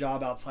to get a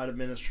job outside of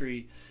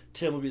ministry,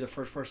 Tim would be the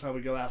first person I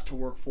would go ask to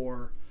work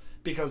for,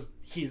 because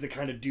he's the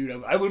kind of dude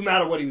I wouldn't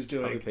matter what he was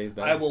doing. Probably pays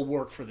better. I will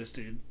work for this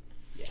dude.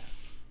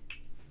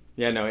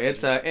 Yeah, no,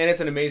 it's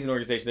an amazing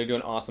organization. They're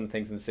doing awesome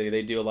things in the city.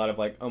 They do a lot of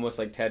like almost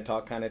like TED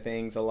Talk kind of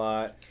things a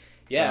lot.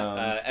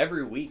 Yeah,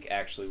 every week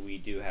actually we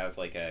do have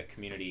like a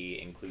community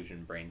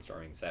inclusion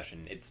brainstorming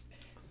session. It's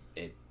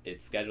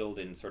scheduled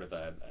in sort of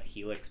a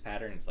helix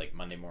pattern. It's like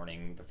Monday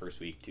morning the first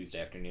week,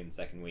 Tuesday afternoon the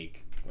second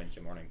week,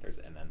 Wednesday morning,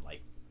 Thursday, and then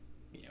like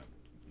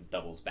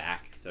doubles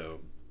back.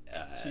 So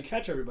So you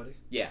catch everybody.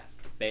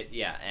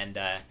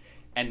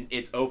 and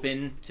it's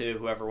open to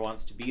whoever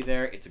wants to be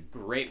there. It's a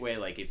great way.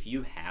 Like if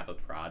you have a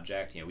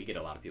project, we get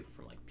a lot of people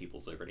from like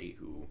People's Liberty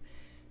who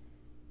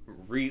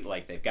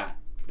they've got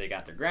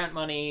their grant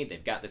money,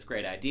 they've got this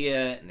great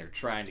idea, and they're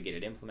trying to get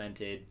it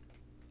implemented.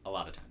 A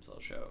lot of times they'll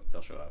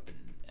show up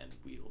and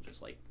we will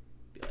just like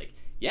be like,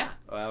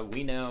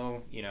 we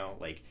know,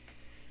 like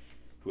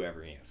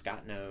whoever,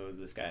 Scott knows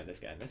this guy, and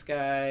this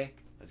guy.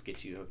 Let's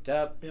get you hooked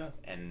up. Yeah.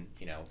 And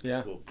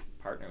we'll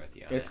partner with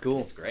you on It's it.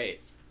 cool. It's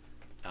great.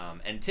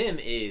 And Tim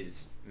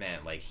is, man,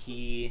 like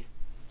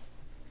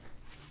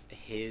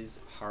his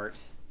heart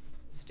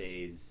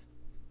stays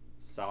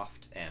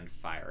soft and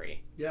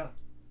fiery. Yeah.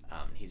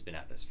 He's been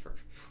at this for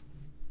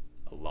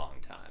a long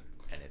time,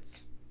 and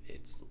it's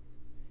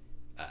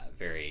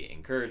very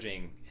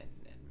encouraging and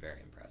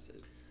very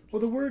impressive. Well,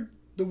 the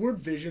word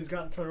vision's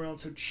gotten thrown around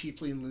so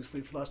cheaply and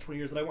loosely for the last 20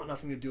 years that I want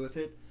nothing to do with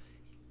it.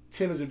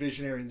 Tim is a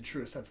visionary in the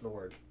truest sense of the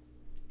word.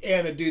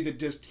 And a dude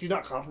that he's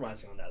not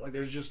compromising on that. Like,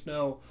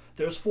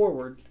 there's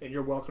forward, and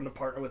you're welcome to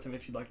partner with him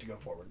if you'd like to go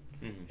forward.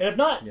 Mm-hmm. And if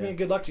not, Yeah. I mean,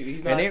 good luck to you.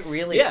 He's not. And it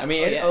really,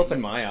 it Yeah.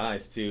 opened my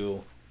eyes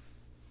to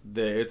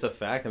it's a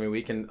fact. I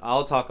mean,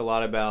 I'll talk a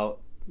lot about,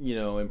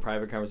 in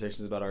private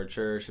conversations about our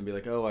church and be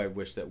like, oh, I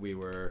wish that we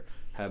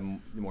have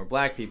more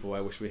black people.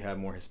 I wish we had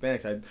more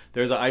Hispanics.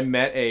 I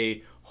met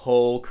a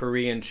whole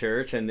Korean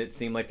church, and it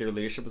seemed like their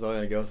leadership was all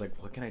going to go. I was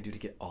like, what can I do to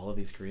get all of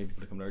these Korean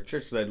people to come to our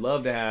church? Because I'd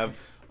love to have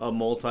a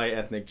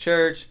multi-ethnic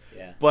church,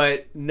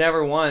 but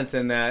never once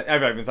in that,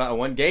 I've even thought I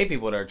want gay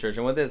people at our church.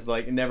 I want this,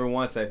 like, never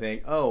once I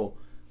think, oh,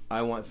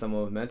 I want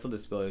someone with mental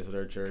disabilities at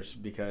our church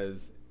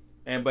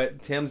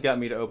but Tim's got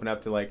me to open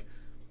up to like,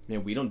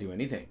 we don't do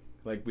anything.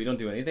 Like, we don't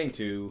do anything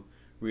to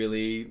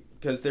really,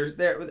 because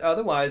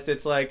otherwise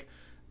it's like,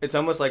 it's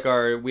almost like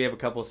we have a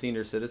couple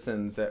senior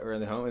citizens that are in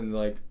the home, and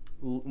like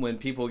when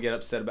people get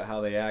upset about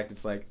how they act,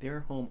 it's like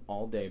they're home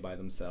all day by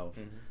themselves.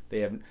 Mm-hmm. They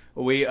have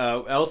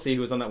Elsie,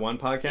 who was on that one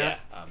podcast.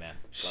 Yeah. Oh man.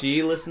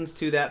 She listens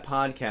to that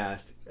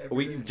podcast.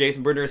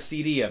 Jason burned her a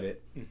CD of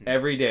it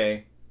every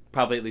day,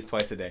 probably at least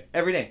twice a day,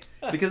 every day,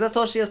 because that's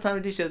all she has time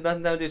to do. She has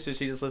nothing time to do, so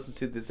she just listens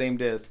to the same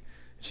disc.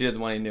 She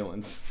doesn't want any new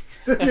ones.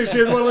 She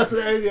doesn't want to listen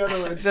to any of the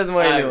other ones. She doesn't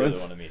want any I new really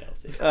ones. want to meet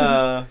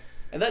Elsie.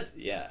 And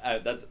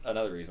that's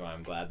another reason why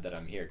I'm glad that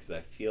I'm here, because I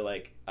feel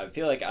like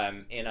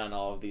I'm in on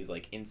all of these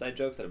like inside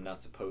jokes that I'm not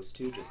supposed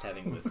to, just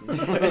having listened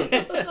to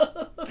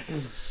it.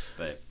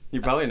 But You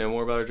probably know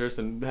more about our church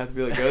than have to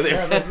be able to go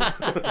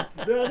there.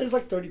 There's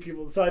like 30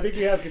 people, so I think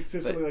we have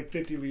consistently like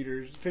 50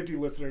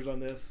 listeners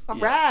on this. All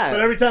Yeah. right. But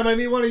every time I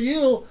meet one of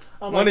you,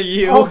 I'm One like, of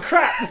you. oh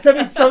crap, that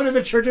means someone in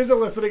the church isn't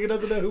listening and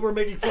doesn't know who we're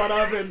making fun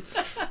of. And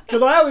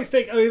because I always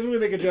think, even when we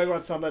make a joke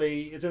about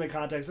somebody, it's in the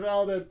context of,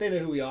 oh, they know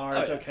who we are,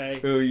 it's yeah.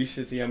 okay. Ooh, you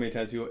should see how many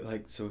times people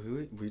like. So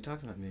who were you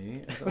talking about?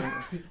 Me?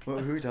 Who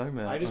are you talking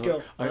about? I just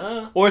go,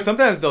 Or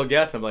sometimes they'll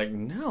guess. I'm like,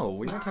 no,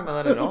 we're not talking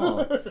about that at all.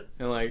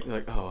 And like,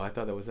 oh, I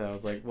thought that was that. I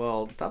was like,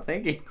 well, stop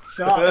thinking.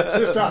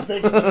 Stop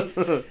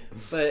thinking.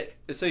 But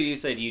so you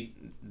said you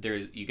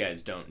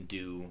guys don't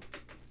do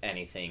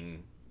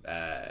anything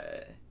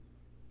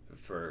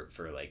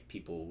for like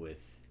people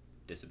with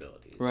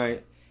disabilities,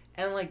 Right.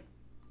 And like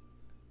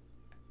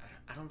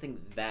I don't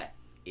think that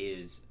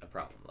is a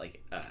problem.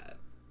 Like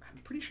I'm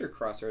pretty sure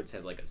Crossroads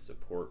has like a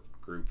support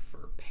group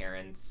for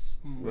parents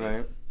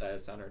with a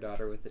son or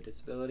daughter with a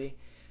disability,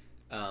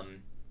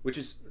 which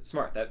is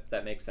smart.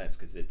 That makes sense,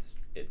 because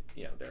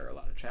there are a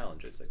lot of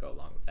challenges that go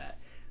along with that.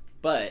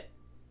 But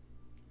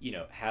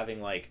having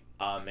like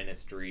a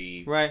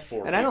ministry Right.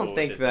 for And I don't people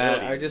think with that.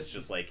 disabilities I is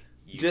just like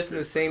just in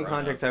the same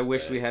context, I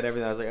wish we had. had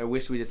everything. I was like, I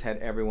wish we just had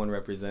everyone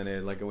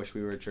represented. Like, I wish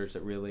we were a church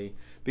that really,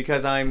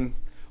 because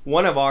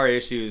one of our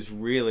issues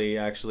really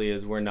actually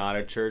is we're not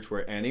a church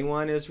where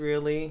anyone is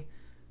really.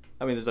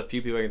 I mean, there's a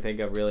few people I can think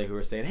of really who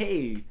are saying,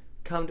 hey,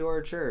 come to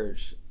our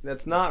church.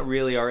 That's not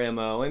really our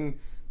MO, and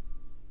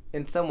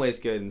in some ways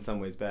good, in some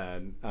ways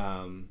bad.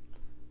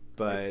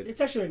 But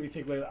It's actually made me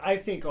think lately. I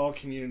think all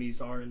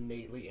communities are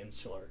innately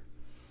insular.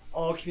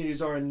 All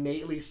communities are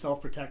innately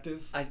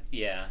self-protective.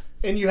 Yeah.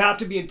 And you have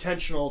to be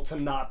intentional to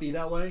not be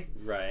that way.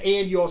 Right.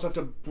 And you also have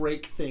to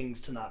break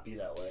things to not be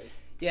that way.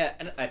 Yeah,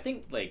 and I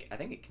think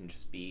it can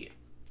just be.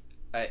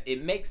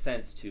 It makes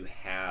sense to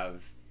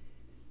have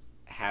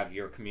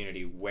your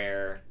community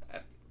where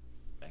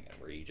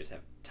you just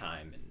have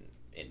time and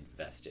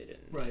invested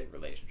in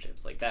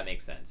relationships. Like, that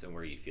makes sense, and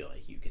where you feel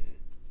like you can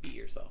be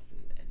yourself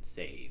and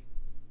say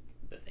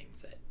the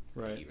things that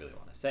you really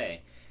want to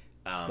say.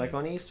 like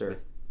on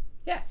Easter.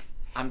 Yes.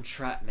 I'm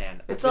trying,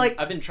 man.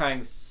 I've been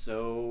trying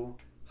so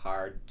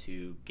hard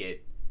to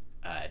get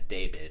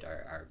David,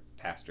 our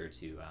pastor,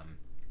 to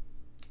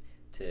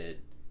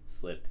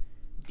slip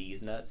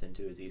D's nuts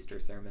into his Easter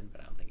sermon,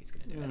 but I don't think he's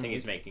going to do it. I think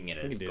he's making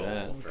it a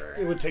goal for...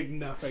 It would take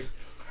nothing.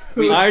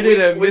 I did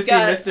a Missy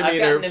I've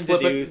misdemeanor. gotten him to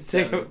do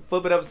some-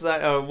 Flip it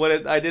upside.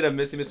 I did a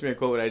Missy misdemeanor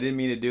quote, what I didn't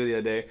mean to do the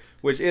other day,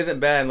 which isn't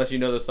bad unless you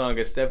know the song.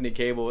 Because Stephanie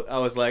Cable, I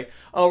was like,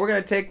 oh, we're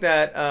gonna take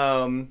that.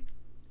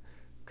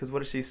 Because what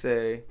did she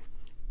say?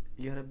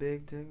 You got a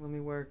big dick, let me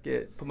work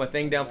it. Put my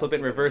thing down, flip it,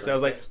 and reverse it. I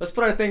was like, let's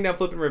put our thing down,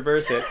 flip it, and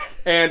reverse it.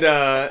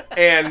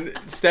 And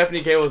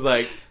Stephanie K was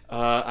like,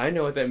 I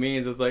know what that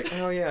means. I was like,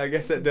 oh yeah, I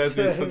guess that does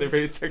mean something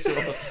pretty sexual.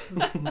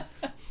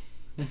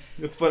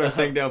 Let's put our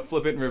thing down,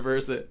 flip it, and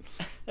reverse it.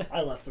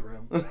 I left the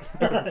room.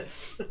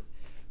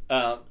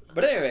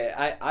 But anyway,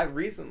 I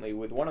recently,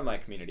 with one of my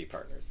community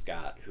partners,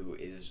 Scott, who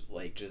is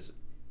like just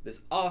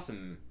this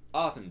awesome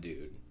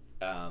dude,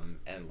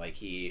 and like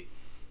he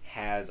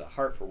has a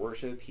heart for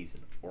worship. He's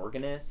an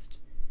organist,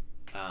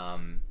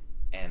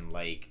 and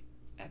like,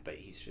 but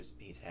he's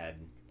had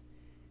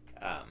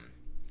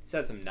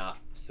some not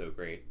so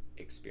great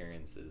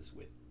experiences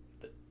with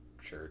the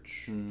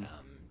church.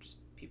 Just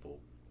people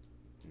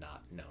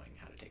not knowing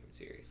how to take him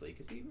seriously,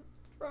 because he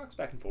rocks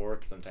back and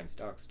forth. Sometimes he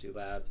talks too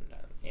loud.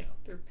 Sometimes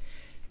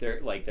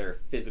they're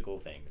physical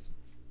things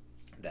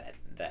that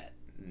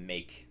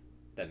make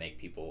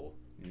people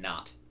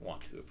not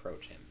want to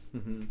approach him.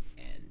 Mm-hmm.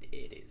 And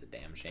it is a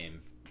damn shame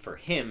for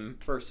him,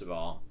 first of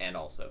all, and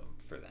also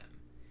for them.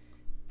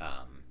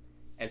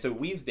 And so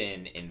we've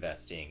been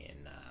investing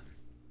in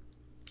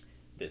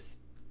this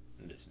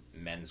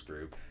men's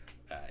group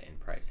in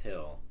Price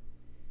Hill.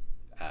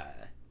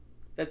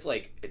 That's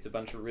like, it's a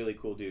bunch of really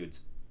cool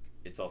dudes.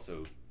 It's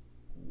also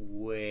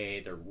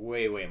way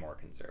more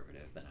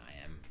conservative than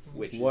I am.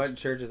 What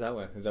church is that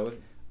with? Is that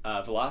with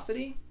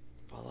Velocity?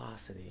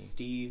 Velocity?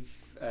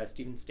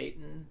 Steven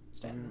Staten.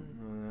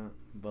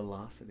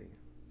 Velocity.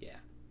 Yeah,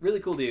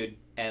 really cool dude,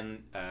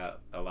 and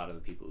a lot of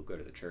the people who go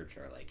to the church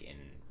are like in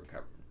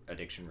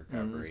addiction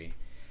recovery.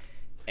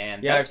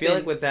 And yeah, I feel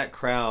like with that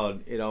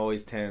crowd, it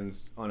always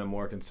tends on a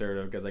more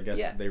conservative, because I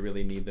guess they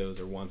really need those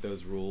or want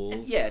those rules.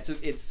 And yeah,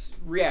 it's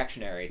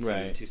reactionary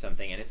to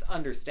something, and it's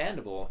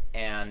understandable.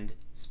 And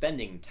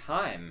spending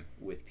time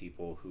with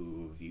people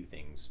who view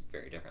things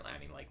very differently. I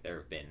mean, like there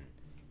have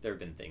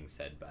been things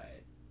said by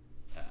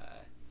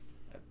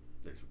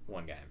there's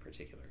one guy in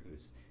particular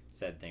who's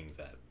said things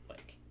that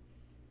like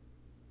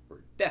were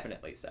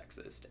definitely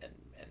sexist and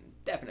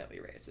definitely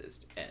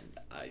racist, and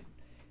I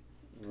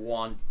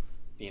want,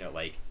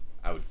 like,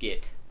 I would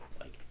get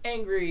like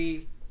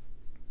angry,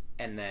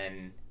 and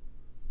then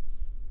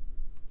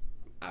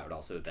I would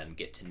also then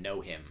get to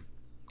know him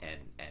and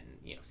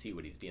see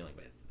what he's dealing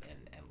with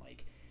and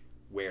like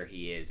where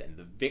he is and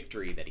the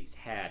victory that he's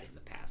had in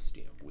the past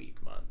week,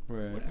 month,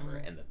 Right. whatever,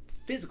 and the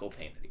physical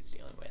pain that he's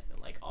dealing with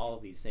and like all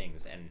of these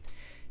things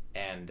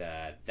and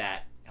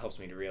that helps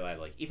me to realize,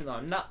 like, even though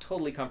I'm not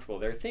totally comfortable,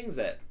 there are things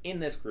that in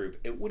this group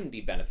it wouldn't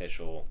be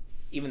beneficial,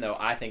 even though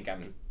I think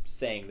I'm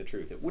saying the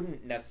truth, it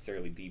wouldn't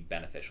necessarily be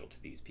beneficial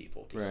to these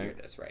people to hear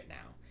this right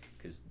now,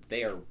 because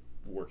they are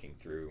working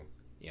through,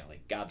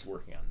 like, God's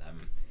working on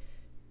them.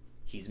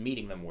 He's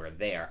meeting them where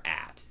they are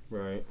at.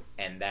 Right.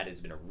 And that has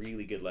been a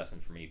really good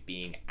lesson for me,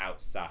 being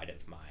outside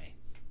of my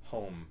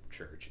home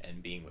church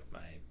and being with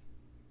my...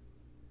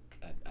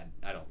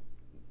 I don't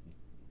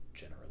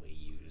generally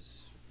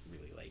use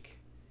really, like,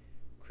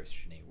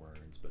 Christian-y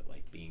words, but,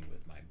 like, being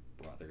with my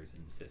brothers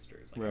and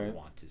sisters. Like, Right.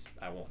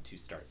 I want to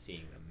start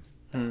seeing them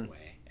that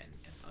way and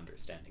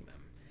understanding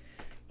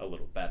them a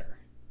little better.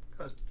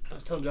 I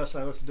was telling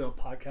Justin I listened to a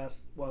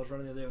podcast while I was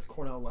running the other day with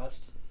Cornell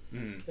West.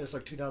 Mm. It was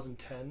like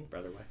 2010.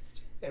 Brother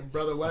West. And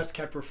Brother West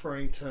kept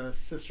referring to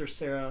Sister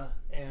Sarah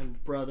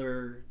and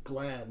Brother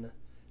Glenn,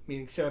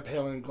 meaning Sarah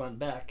Palin and Glenn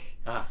Beck.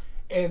 Ah.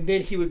 And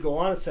then he would go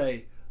on and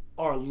say,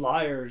 are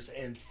liars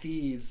and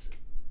thieves,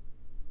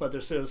 but they're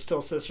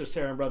still Sister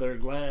Sarah and Brother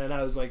Glenn. And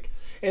I was like,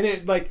 and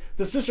it, like,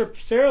 the Sister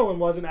Sarah one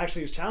wasn't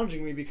actually as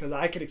challenging me because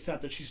I could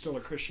accept that she's still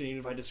a Christian even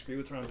if I disagree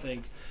with her on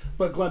things.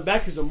 But Glenn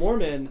Beck, who's a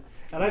Mormon,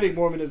 and I think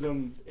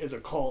Mormonism is a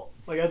cult.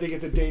 Like, I think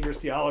it's a dangerous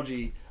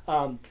theology.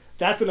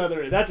 That's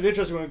an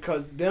interesting one,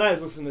 because then I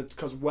was listening to,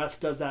 because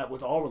West does that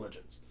with all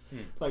religions.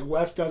 Like,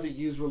 West doesn't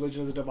use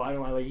religion as a dividing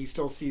line. Like, he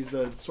still sees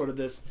the sort of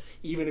this,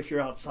 even if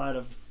you're outside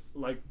of,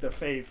 like, the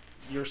faith,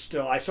 I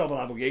still have an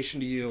obligation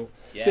to you.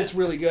 Yeah. That's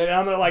really good. And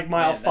I'm at like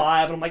mile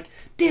 5, and I'm like,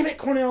 damn it,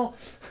 Cornell.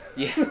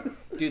 Yeah,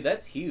 dude,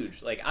 that's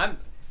huge. Like,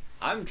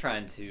 I'm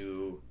trying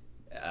to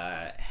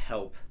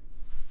help.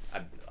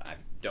 I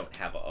don't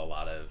have a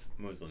lot of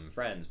Muslim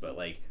friends, but,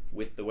 like,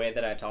 with the way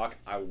that I talk,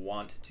 I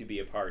want to be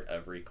a part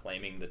of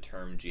reclaiming the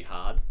term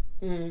jihad.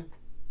 Well,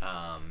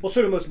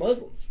 so do most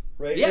Muslims,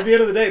 right? Yeah. At the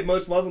end of the day,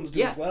 most Muslims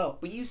do as well.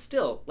 But you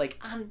still, like,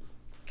 on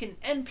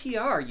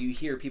NPR, you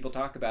hear people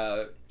talk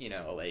about,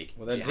 like,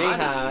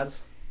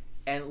 jihadis,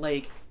 and,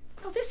 like,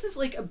 this is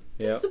like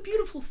this is a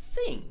beautiful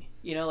thing,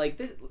 like,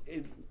 this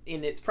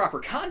in its proper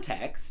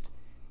context,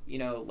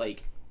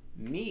 like,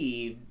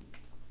 me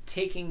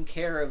taking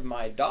care of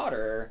my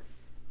daughter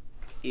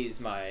is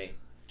my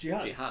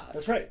jihad.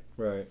 That's right.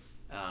 Right.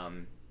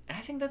 And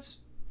I think that's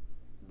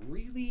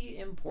really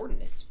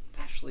important,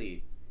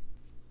 especially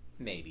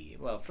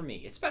for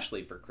me,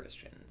 especially for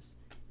Christians,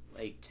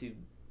 like, to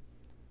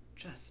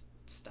just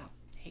stop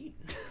hating.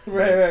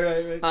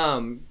 Right.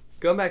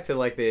 Going back to,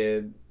 like,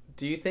 do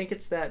you think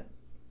it's that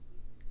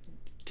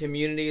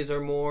communities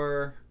are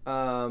more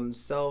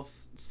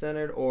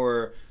self-centered,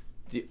 or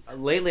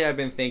lately I've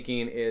been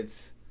thinking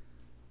it's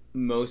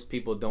most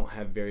people don't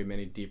have very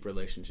many deep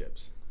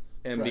relationships,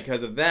 and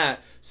because of that,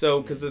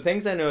 because the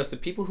things I noticed, the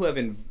people who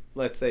have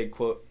let's say,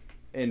 quote,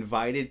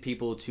 invited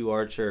people to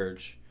our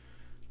church,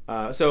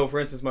 so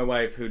for instance, my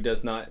wife, who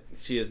does not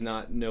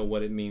know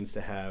what it means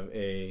to have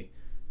a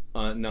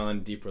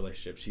non-deep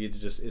relationship. She either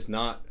just is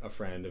not a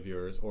friend of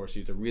yours, or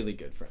she's a really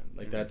good friend.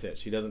 Like, that's it.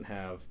 She doesn't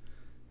have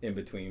in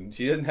between.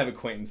 She doesn't have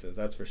acquaintances,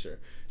 that's for sure.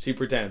 She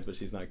pretends, but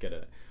she's not good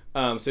at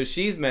it. So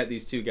she's met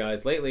these two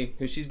guys lately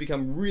who she's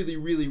become really,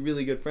 really,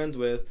 really good friends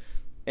with.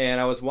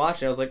 And I was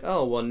watching, I was like,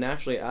 oh, well,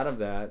 naturally out of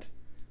that,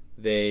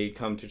 they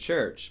come to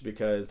church,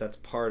 because that's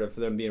part of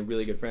them being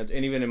really good friends.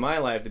 And even in my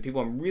life, the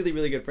people I'm really,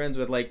 really good friends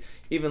with, like,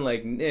 even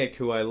like Nick,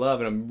 who I love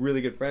and I'm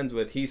really good friends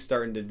with, he's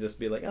starting to just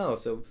be like, oh,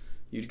 so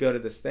you'd go to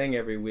this thing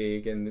every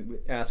week and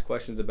ask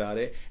questions about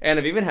it. And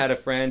I've even had a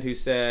friend who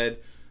said,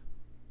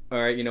 all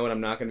right, you know what,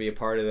 I'm not going to be a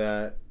part of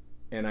that.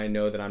 And I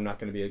know that I'm not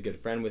going to be a good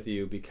friend with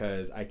you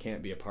because I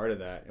can't be a part of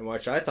that. And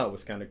which I thought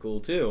was kind of cool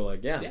too.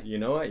 Like, yeah, you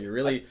know what, you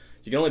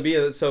can only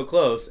be so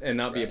close and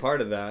not be a part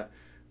of that,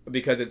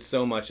 because it's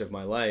so much of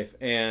my life.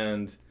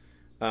 And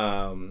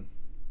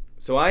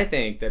so I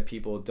think that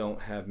people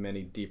don't have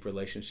many deep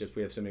relationships.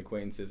 We have so many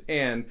acquaintances.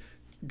 And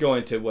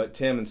going to what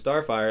Tim and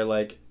Starfire,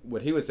 like,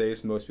 what he would say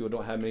is most people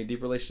don't have many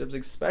deep relationships,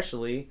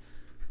 especially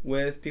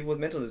with people with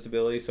mental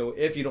disability. So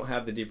if you don't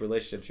have the deep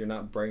relationships, you're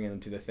not bringing them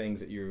to the things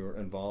that you're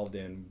involved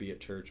in, be it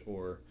church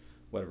or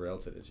whatever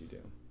else it is you do.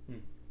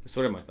 It's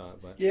sort of my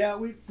thought. But yeah,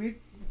 we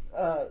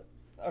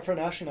our friend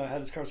Ashley and I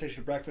had this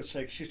conversation at breakfast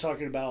today. She's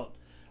talking about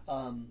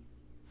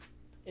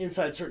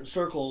inside certain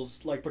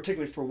circles, like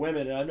particularly for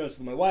women, and I noticed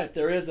with my wife,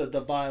 there is a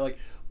divide, like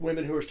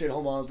women who are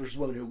stay-at-home moms versus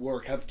women who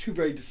work have two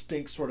very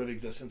distinct sort of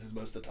existences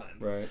most of the time.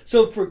 Right.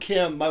 So for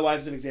Kim, my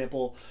wife's an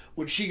example,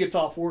 when she gets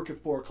off work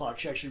at 4 o'clock,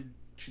 she's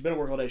been at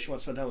work all day, she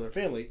wants to spend time with her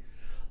family.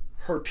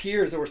 Her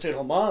peers that were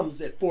stay-at-home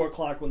moms at 4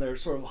 o'clock, when their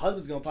sort of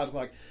husband's going 5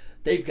 o'clock,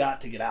 they've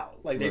got to get out.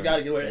 Like, they've got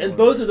to get away. And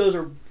both of those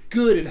are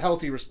good and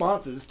healthy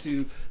responses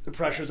to the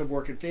pressures of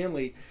work and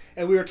family.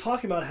 And we were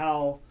talking about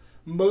how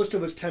most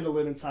of us tend to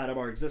live inside of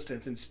our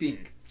existence and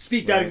speak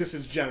that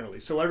existence generally.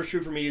 So whatever's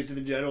true for me is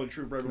generally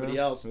true for everybody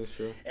else. That's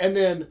true. And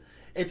then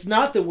it's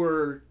not that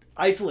we're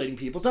isolating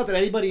people. It's not that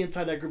anybody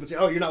inside that group would say,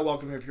 "Oh, you're not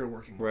welcome here if you're a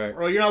working mom," Right.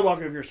 or "You're not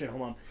welcome if you're a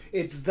stay-at-home mom."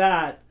 It's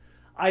that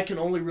I can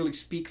only really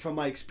speak from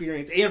my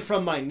experience and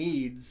from my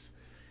needs,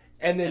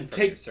 and then And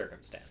from your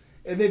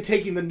circumstance. and then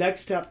taking the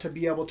next step to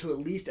be able to at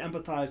least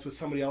empathize with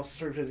somebody else's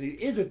circumstances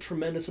is a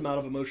tremendous amount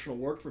of emotional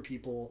work for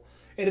people,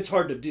 and it's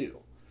hard to do.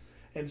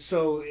 And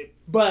so,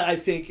 but I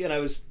think, and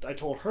I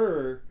told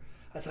her,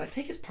 I said, I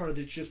think it's part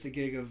of just the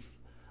gig of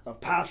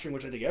pastoring,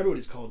 which I think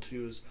everybody's called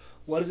to, is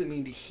what does it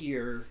mean to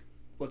hear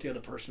what the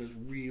other person is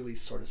really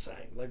sort of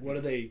saying? Like, what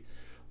do they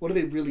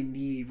really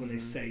need when they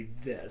say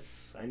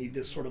this? I need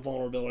this sort of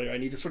vulnerability, or I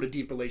need this sort of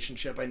deep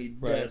relationship, I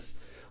need this.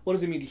 What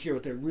does it mean to hear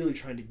what they're really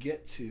trying to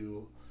get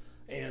to?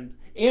 And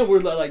we're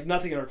like,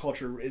 nothing in our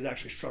culture is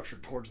actually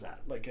structured towards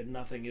that. Like,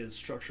 nothing is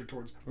structured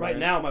towards. Right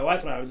now, my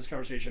wife and I are in this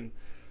conversation.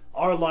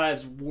 Our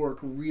lives work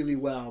really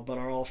well, but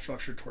are all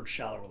structured towards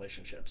shallow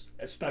relationships,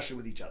 especially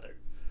with each other.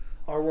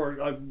 Our work,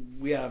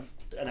 we have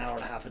an hour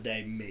and a half a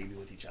day, maybe,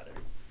 with each other,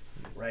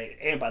 right?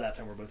 And by that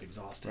time, we're both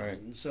exhausted. Right.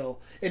 And so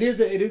it is.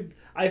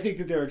 I think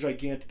that there are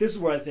gigantic. This is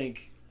where I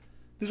think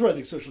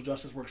social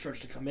justice work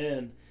starts to come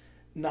in,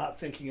 not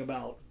thinking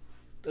about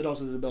adults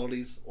with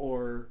disabilities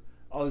or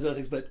all these other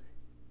things, but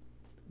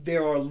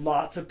there are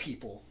lots of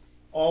people,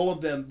 all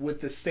of them with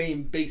the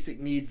same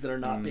basic needs that are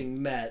not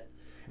being met.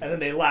 And then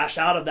they lash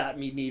out of that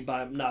need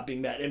by not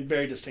being met in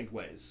very distinct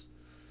ways.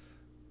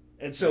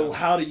 And so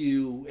how do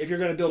you, if you're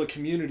going to build a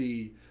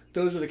community,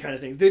 those are the kind of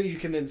things. Then you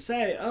can then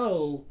say,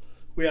 oh,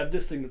 we have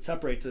this thing that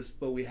separates us,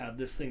 but we have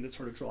this thing that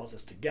sort of draws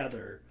us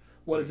together.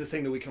 What is this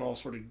thing that we can all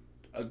sort of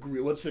agree,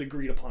 what's the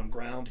agreed upon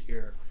ground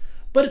here?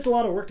 But it's a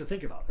lot of work to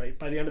think about, right?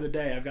 By the end of the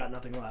day, I've got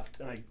nothing left.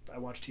 And I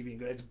watch TV and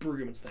go, it's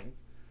Brueggemann's thing.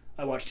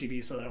 I watch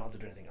TV so that I don't have to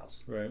do anything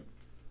else. Right.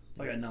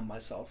 Like I numb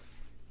myself.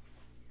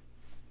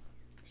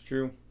 It's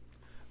true.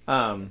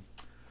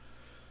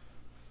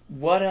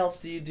 What else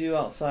do you do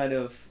outside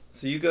of?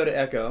 So you go to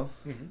Echo,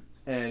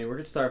 and you work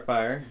at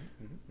Starfire.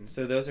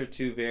 So those are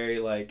two very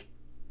like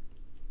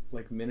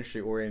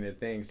ministry oriented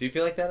things. Do you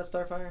feel like that at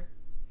Starfire?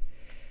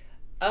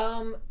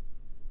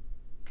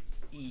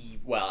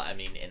 Well, I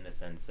mean, in the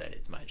sense that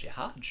it's my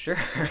jihad, sure.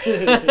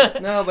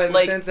 No, but in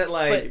the sense that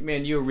but,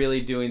 man, you're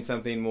really doing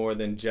something more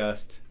than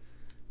just,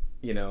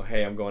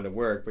 hey, I'm going to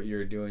work, but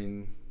you're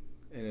doing,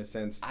 in a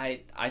sense,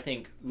 I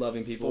think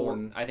loving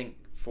people. I think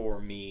for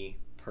me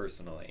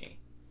personally,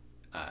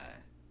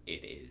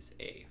 it is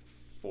a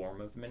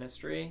form of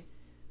ministry,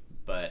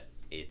 but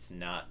it's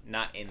not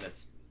in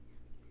this,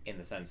 in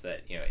the sense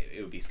that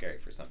it would be scary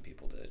for some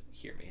people to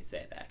hear me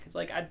say that, because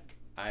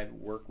I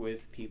work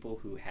with people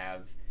who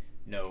have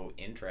no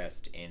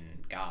interest in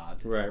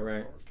God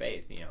or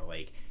faith,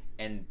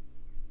 and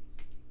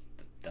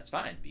that's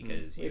fine,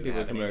 because you people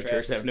have come an to our church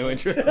interest. have no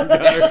interest in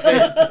God or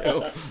faith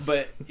too.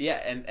 But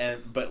yeah,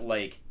 but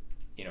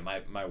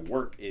my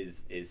work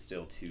is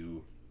still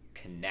to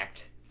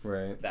connect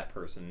that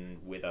person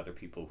with other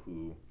people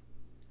who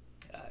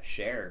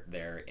share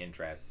their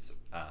interests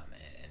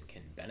and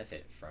can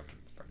benefit from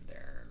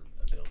their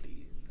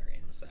ability and their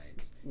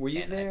insights. Were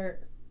you there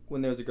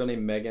when there was a girl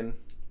named Megan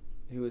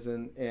who was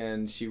in,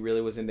 and she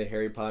really was into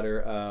Harry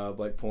Potter,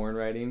 porn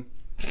writing?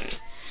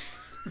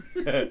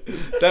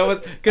 That was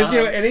because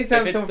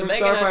anytime someone from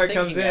Starfire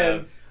comes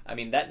in, I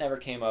mean, that never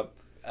came up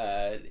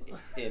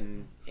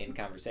in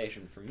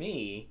conversation for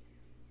me.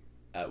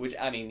 Which,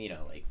 I mean,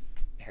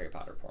 Harry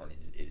Potter porn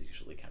is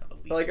usually kind of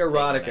a lead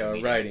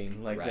erotica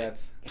writing, right.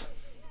 That's.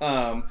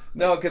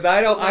 No, because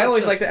I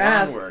always like to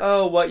ask,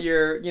 what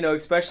your,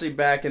 especially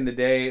back in the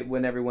day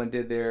when everyone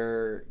did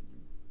their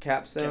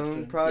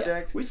capstone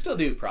project. Yeah, we still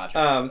do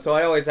projects. So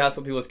I always ask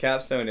what people's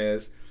capstone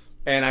is.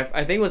 And I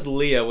think it was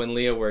Leah when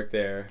Leah worked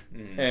there.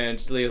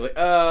 And Leah was like,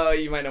 oh,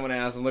 you might not want to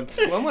ask. I'm like,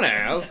 well, I'm going to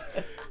ask.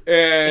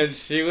 And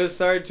she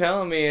started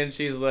telling me, and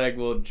she's like,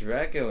 well,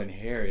 Draco and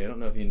Harry, I don't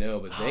know if you know,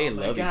 but they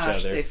love each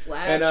other. They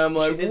slapped. And I'm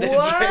like,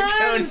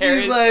 what?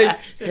 She's like,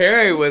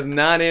 Harry was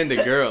not into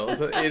girls.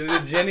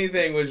 The Jenny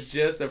thing was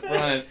just a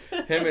front,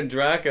 him and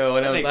Draco.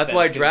 And that's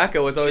why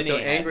Draco was always so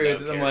angry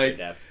with us. I'm like,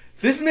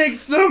 this makes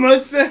so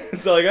much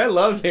sense. I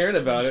loved hearing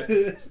about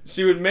it.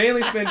 She would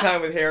mainly spend time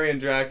with Harry and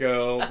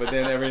Draco, but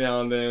then every now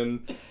and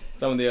then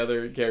some of the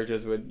other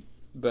characters would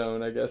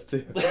bone, I guess,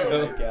 too.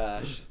 Oh my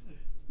gosh.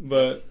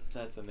 But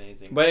that's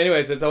amazing. But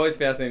anyways, it's always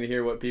fascinating to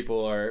hear what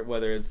people are,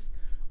 whether it's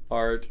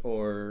art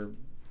or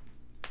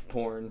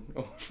porn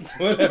or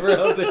whatever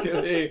else it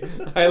could be.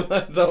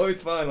 It's always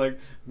fun. Man,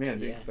 I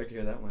didn't expect to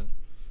hear that one.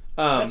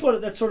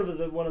 That's sort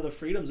of one of the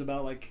freedoms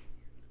about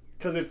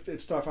because if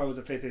Starfire was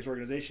a faith-based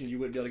organization, you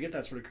wouldn't be able to get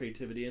that sort of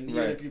creativity. And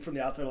even if you're from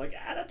the outside,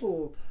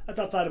 that's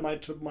outside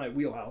of my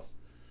wheelhouse.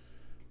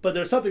 But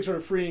there's something sort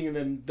of freeing, and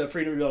then the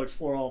freedom to be able to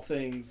explore all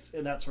things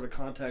in that sort of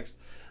context.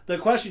 The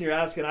question you're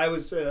asking, I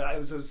was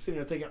sitting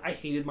there thinking, I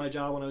hated my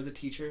job when I was a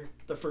teacher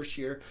the first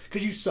year,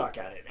 because you suck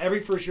at it.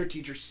 Every first year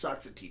teacher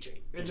sucks at teaching.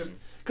 It just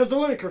because the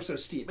learning curve's so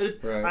steep.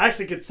 I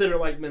actually consider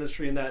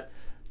ministry in that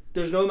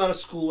There's no amount of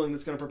schooling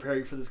that's going to prepare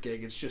you for this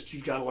gig. It's just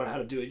you got to learn how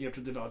to do it. You have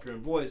to develop your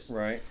own voice.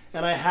 Right.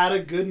 And I had a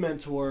good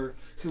mentor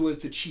who was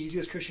the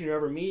cheesiest Christian you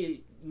ever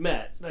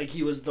met. Like,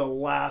 he was the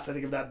last, I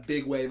think, of that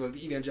big wave of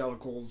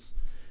evangelicals.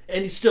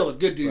 And he's still a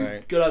good dude,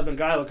 right. good husband,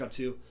 guy I look up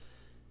to.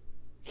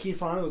 He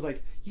finally was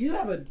like, you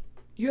have a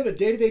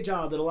day-to-day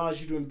job that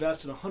allows you to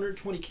invest in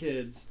 120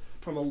 kids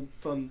from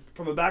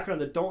a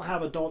background that don't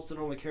have adults that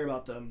only care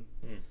about them.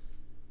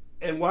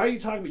 And why are you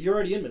talking about, you're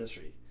already in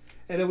ministry.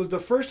 And it was the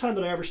first time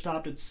that I ever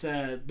stopped and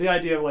said, the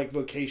idea of like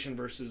vocation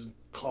versus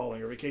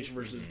calling, or vocation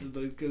versus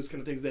those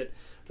kind of things, that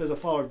as a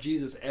follower of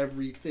Jesus,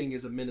 everything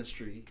is a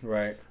ministry.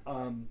 Right.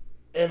 And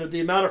the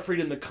amount of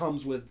freedom that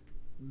comes with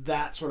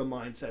that sort of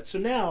mindset. So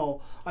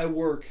now I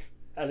work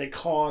as a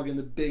cog in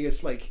the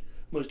biggest, like,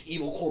 most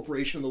evil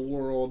corporation in the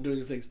world,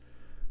 doing things.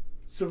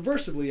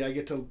 Subversively, I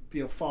get to be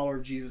a follower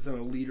of Jesus and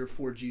a leader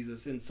for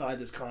Jesus inside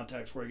this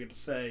context where I get to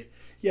say,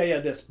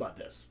 this, but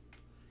this.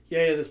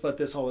 This, but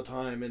this all the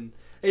time. And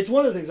it's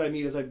one of the things I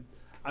mean is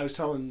I was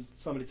telling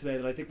somebody today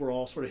that I think we're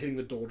all sort of hitting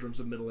the doldrums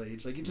of middle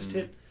age. Like, you just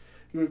hit,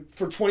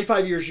 for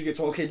 25 years you get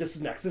told, okay, this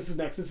is next, this is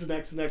next, this is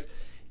next, this is next.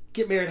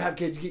 Get married, have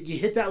kids, you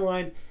hit that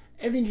line,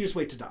 and then you just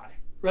wait to die.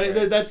 Right?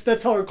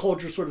 That's how our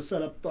culture sort of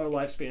set up our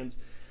lifespans.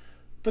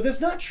 But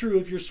that's not true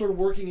if you're sort of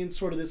working in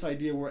sort of this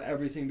idea where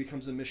everything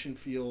becomes a mission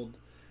field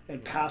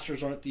and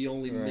pastors aren't the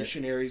only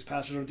missionaries,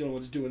 pastors aren't the only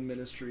ones doing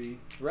ministry.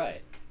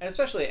 Right. And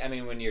especially, I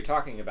mean, when you're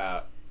talking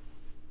about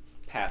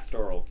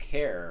pastoral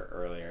care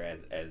earlier,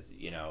 as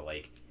you know,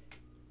 like,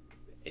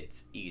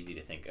 it's easy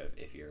to think of,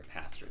 if you're a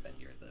pastor, then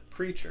you're the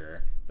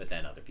preacher, but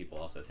then other people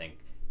also think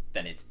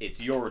then it's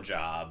your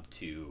job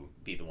to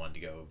be the one to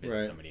go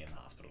visit somebody in the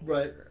hospital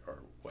or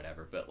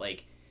whatever. But,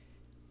 like,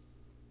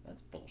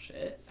 that's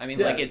bullshit. I mean,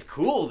 like, it's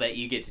cool that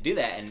you get to do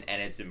that,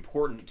 and it's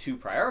important to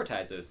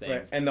prioritize those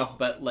things. Right.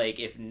 But, like,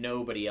 if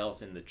nobody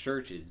else in the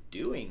church is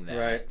doing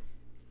that,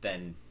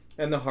 then...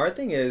 And the hard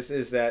thing is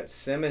that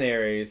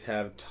seminaries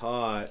have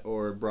taught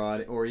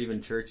or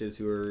even churches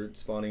who are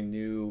spawning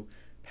new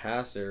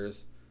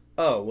pastors,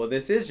 oh, well,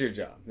 this is your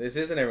job. This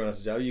isn't everyone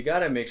else's job. You got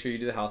to make sure you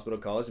do the hospital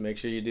college, make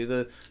sure you do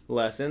the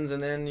lessons,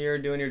 and then you're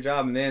doing your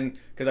job. And then,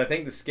 because I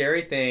think the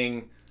scary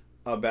thing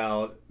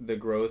about the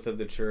growth of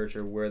the church,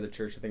 or where the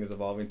church, I think, is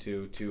evolving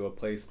to a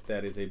place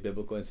that is a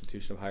biblical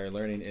institution of higher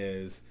learning,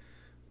 is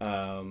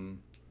a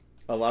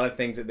lot of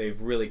things that they've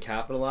really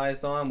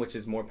capitalized on, which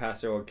is more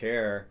pastoral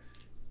care,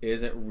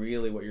 isn't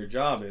really what your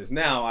job is.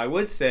 Now, I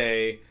would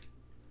say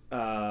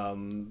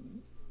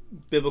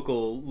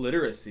biblical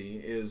literacy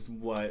is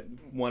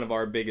one of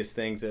our biggest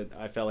things that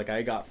I felt like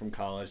I got from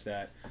college,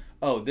 that,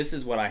 oh, this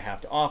is what I have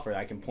to offer.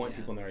 I can point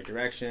people in the right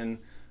direction.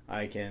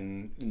 I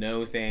can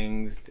know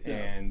things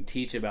and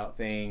teach about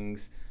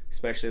things.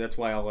 Especially, that's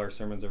why all our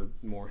sermons are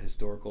more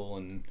historical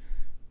and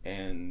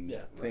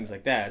things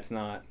like that. It's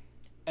not...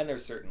 And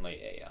there's certainly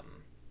a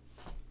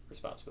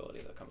responsibility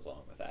that comes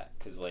along with that.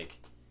 Because, like,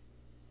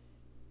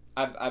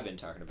 I've been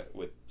talking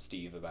with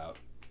Steve about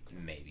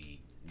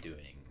maybe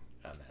doing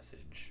a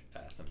message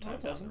sometime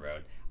down the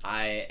road.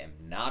 I am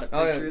not a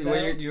preacher. Oh,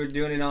 yeah, you were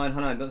doing it on...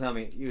 Hold on, don't tell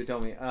me. You would tell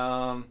me.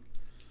 Because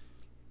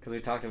we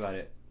talked about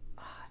it.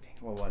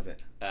 What was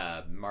it?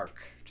 Mark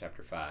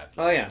chapter 5.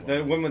 Oh yeah,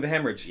 the woman with the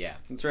hemorrhage. Yeah,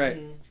 that's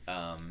right.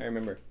 I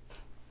remember.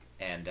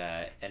 And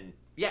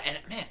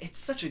man, it's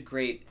such a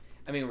great.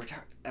 I mean, we're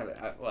talking.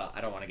 Well,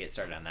 I don't want to get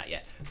started on that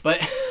yet, but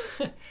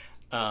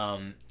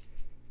I'm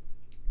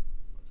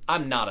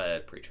not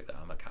a preacher though.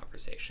 I'm a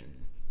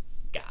conversation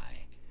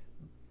guy,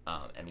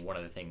 and one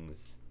of the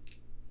things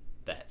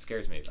that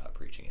scares me about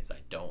preaching is I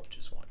don't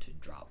just want to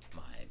drop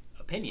my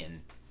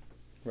opinion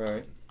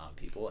on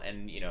people,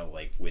 and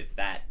like with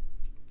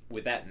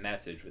that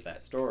message, with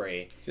that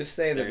story, just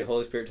say that the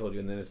Holy Spirit told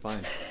you, and then it's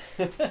fine.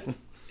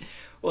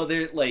 Well,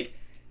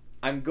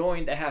 I'm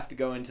going to have to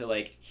go into,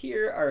 like,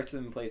 here are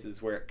some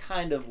places where it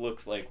kind of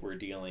looks like we're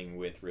dealing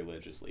with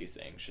religiously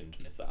sanctioned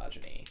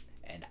misogyny,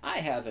 and I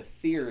have a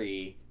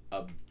theory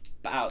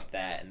about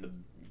that and the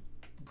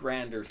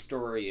grander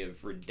story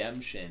of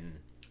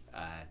redemption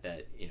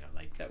that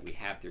that we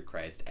have through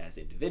Christ as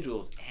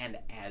individuals and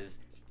as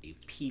a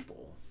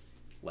people.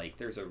 Like,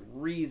 there's a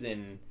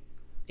reason,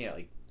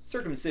 like,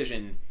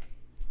 circumcision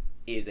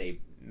is a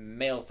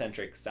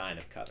male-centric sign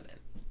of covenant.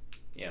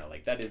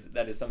 Like, that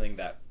is something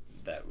that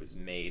was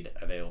made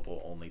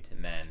available only to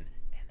men,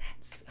 and that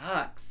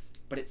sucks.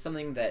 But it's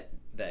something that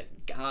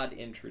God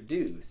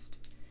introduced.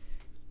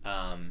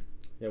 When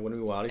we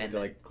go out, you have to,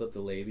 like, clip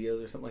the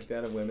labias or something like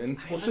that of women.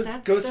 Well, so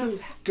go through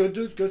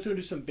and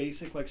do some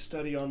basic, like,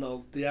 study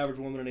on the average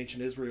woman in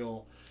ancient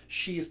Israel.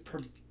 She is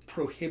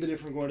prohibited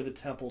from going to the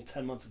temple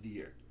 10 months of the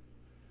year.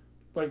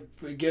 Like,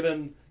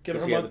 given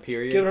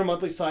her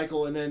monthly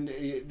cycle, and then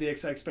the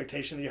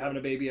expectation that you're having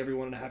a baby every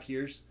 1.5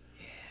 years.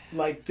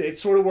 Like, it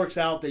sort of works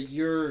out that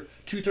you're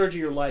 2/3 of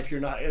your life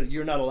you're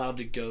not allowed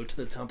to go to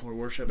the temple or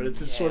worship, and it's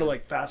this sort of,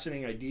 like,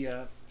 fascinating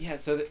idea. Yeah.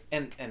 So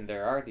and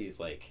there are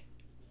these, like,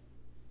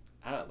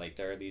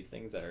 there are these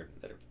things that are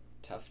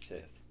tough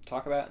to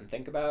talk about and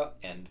think about,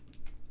 and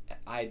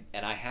I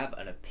have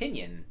an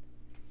opinion.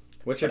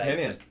 What's your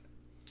opinion?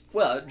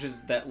 Well,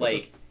 just that,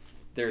 like,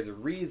 there's a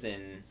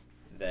reason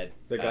that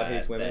God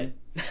hates women.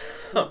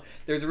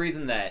 There's a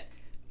reason that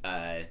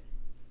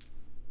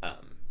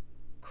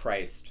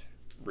Christ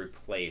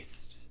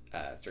replaced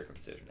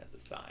circumcision as a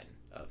sign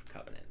of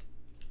covenant.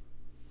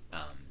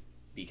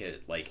 Because,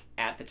 like,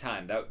 at the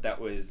time,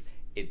 that was,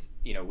 it's,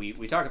 you know,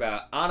 we talk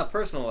about, on a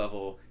personal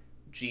level,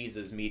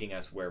 Jesus meeting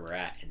us where we're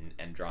at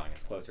and drawing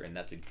us closer, and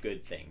that's a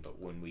good thing. But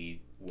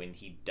when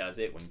he does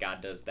it, when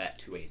God does that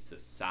to a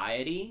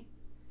society,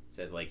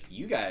 says, like,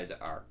 you guys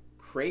are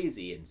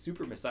crazy and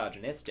super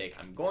misogynistic,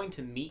 I'm going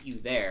to meet you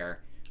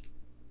there,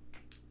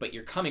 but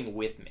you're coming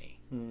with me.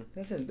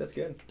 That's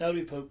good. That would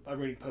be Pope. I'm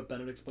reading Pope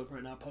Benedict's book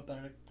right now. Pope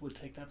Benedict would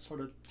take that sort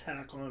of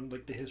tack on,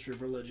 like, the history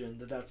of religion,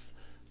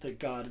 that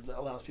God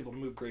allows people to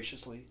move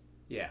graciously.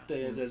 Yeah.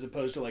 As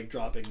opposed to, like,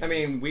 dropping. I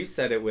mean, we've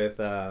said it with,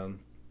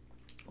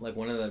 like,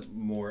 one of the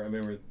more, I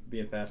remember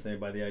being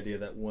fascinated by the idea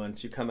that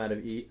once you come out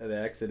of the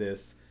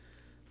Exodus,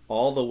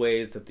 all the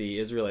ways that the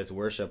Israelites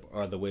worship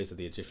are the ways that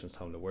the Egyptians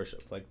taught them to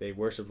worship. Like, they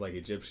worshiped like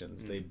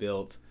Egyptians. They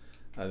built,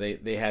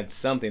 they had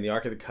something. The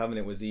Ark of the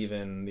Covenant was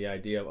even the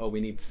idea of,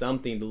 we need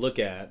something to look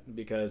at,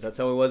 because that's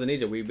how it was in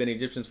Egypt. We've been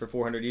Egyptians for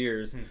 400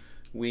 years.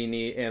 We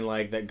need, and,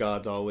 like, that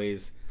God's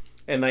always,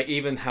 and, like,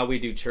 even how we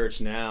do church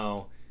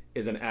now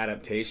is an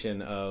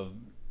adaptation of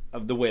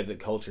the way the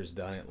culture's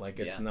done it. Like,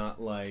 it's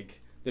not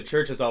like, the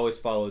church has always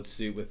followed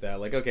suit with that.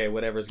 Like, okay,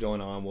 whatever's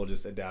going on, we'll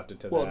just adapt it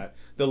to that.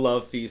 The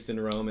love feast in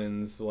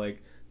Romans,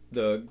 like,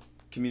 the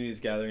communities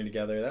gathering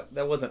together,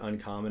 that wasn't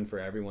uncommon for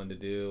everyone to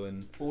do.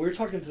 And we were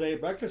talking today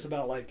at breakfast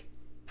about, like,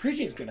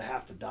 preaching's going to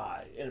have to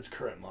die in its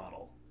current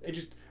model. It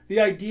just,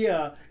 the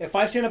idea, if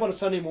I stand up on a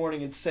Sunday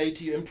morning and say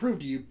to you and prove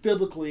to you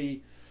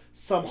biblically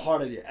some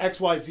hard idea,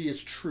 XYZ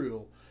is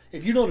true,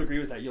 if you don't agree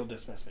with that, you'll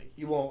dismiss me.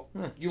 You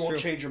won't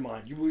change your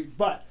mind.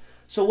 But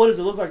so what does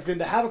it look like then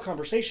to have a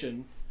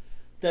conversation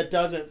that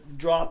doesn't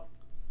drop,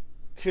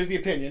 here's the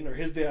opinion, or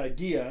here's the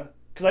idea,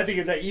 because I think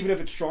it's that even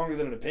if it's stronger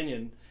than an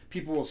opinion,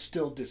 people will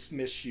still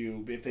dismiss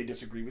you if they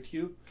disagree with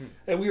you.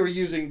 And we were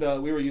using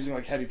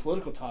like heavy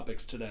political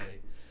topics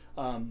today.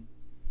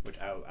 Which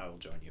I will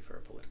join you for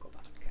a political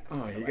podcast.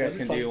 Oh, you guys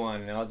can do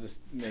one, and I'll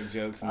just make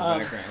jokes in the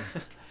background.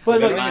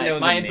 But Like, like,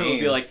 my input would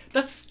be like,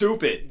 that's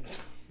stupid.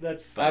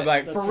 I'm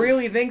like, for real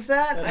he thinks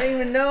that? I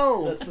didn't even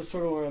know. That's the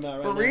sort of where I'm at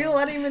right now. For real?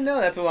 I didn't even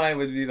know. That's why I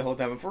would be the whole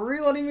time. But for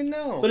real, I didn't even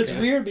know. But it's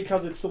weird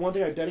because it's the one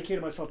thing I've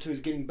dedicated myself to is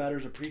getting better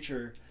as a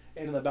preacher.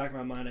 And in the back of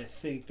my mind, I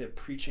think that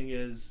preaching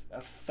is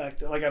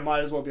effective. Like, I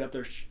might as well be up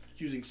there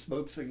using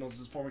smoke signals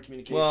as a form of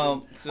communication.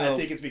 Well, so I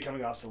think it's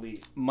becoming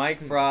obsolete.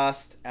 Mike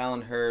Frost,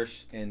 Alan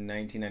Hirsch, in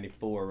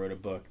 1994 wrote a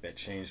book that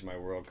changed my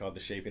world called The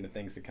Shaping of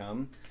Things to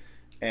Come.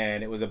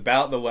 And it was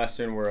about the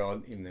Western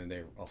world, even though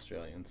they're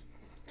Australians.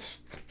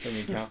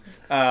 Doesn't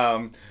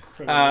count.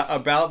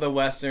 About the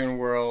Western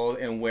world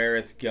and where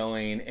it's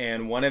going.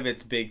 And one of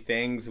its big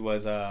things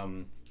was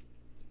the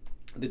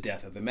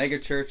death of the mega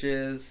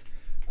churches,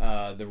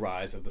 the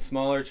rise of the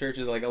smaller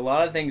churches. Like, a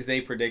lot of things they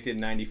predicted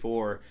in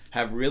 94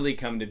 have really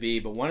come to be.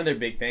 But one of their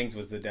big things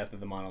was the death of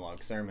the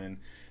monologue sermon.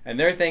 And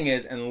their thing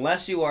is,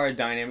 unless you are a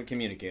dynamic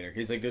communicator,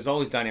 he's like, there's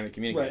always dynamic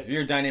communicators. Right. If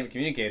you're a dynamic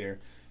communicator,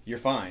 you're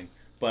fine.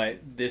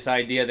 But this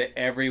idea that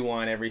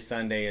everyone every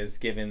Sunday is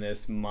given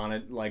this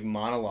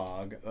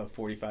monologue, a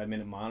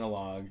 45-minute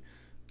monologue,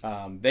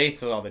 they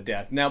saw the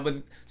death. Now, but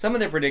some of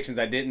their predictions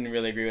I didn't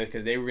really agree with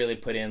because they really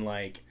put in,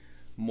 like,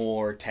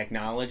 more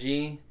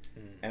technology.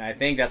 And I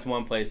think that's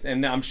one place.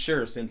 And I'm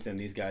sure since then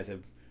these guys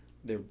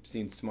they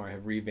seem smart,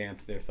 have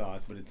revamped their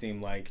thoughts. But it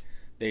seemed like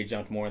they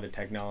jumped more on the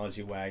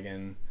technology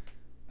wagon.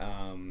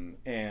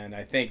 And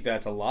I think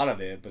that's a lot of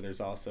it. But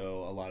there's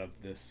also a lot of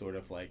this sort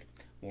of, like,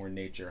 more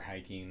nature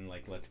hiking,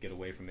 like, let's get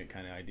away from it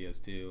kind of ideas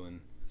too. And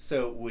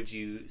so would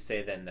you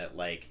say then that,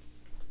 like,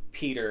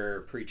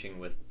 Peter preaching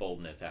with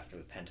boldness after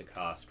the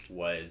Pentecost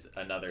was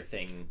another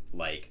thing,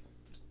 like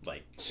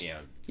you know,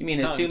 you mean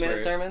his 2-minute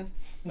sermon?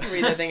 You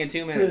read that thing in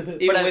 2 minutes,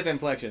 even with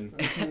inflection.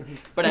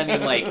 But I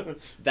mean, like,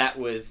 that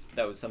was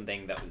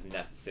something that was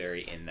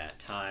necessary in that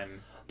time.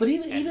 But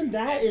even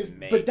that is,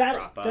 but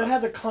that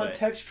has a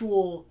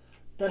contextual,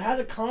 that has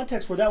a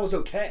context where that was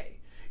okay.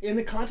 In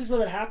the context where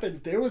that happens,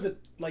 there was a,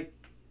 like,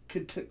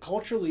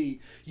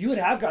 culturally, you would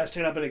have guys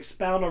stand up and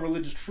expound on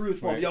religious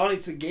truth while the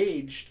audience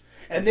engaged,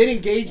 and they'd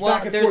engage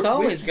back and forth. There's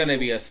always going to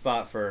be a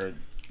spot for,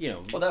 you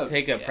know,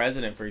 take a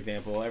president, for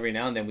example. Every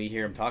now and then we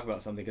hear him talk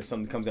about something because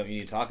something comes up you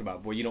need to talk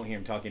about. Well, you don't hear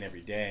him talking every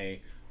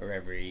day or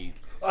every...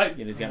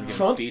 he's got to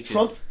give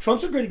speeches.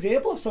 Trump's a great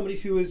example of somebody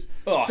who is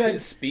said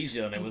his speech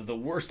on it was the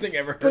worst thing I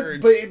ever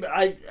heard.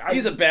 But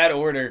he's a bad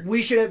order.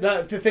 We should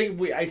the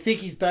thing. I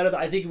think he's better.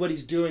 I think what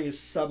he's doing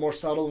is more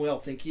subtle than we all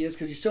think he is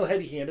because he's so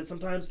heavy-handed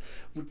sometimes.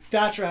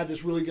 Thatcher had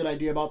this really good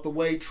idea about the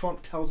way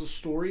Trump tells a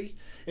story,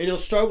 and he'll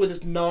start with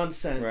this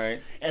nonsense,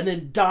 and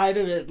then dive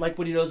in it like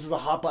when he knows is a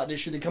hot button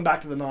issue. Then come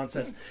back to the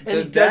nonsense, and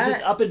he does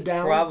this up and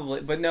down. Probably,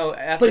 but no.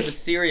 After the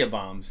Syria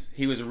bombs,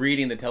 he was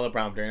reading the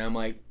teleprompter, and I'm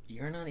like,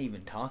 you're not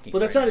even talking.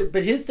 Well, that's not it.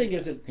 But his thing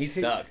isn't. He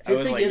sucked. His I was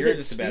thing like, isn't you're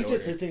just a bad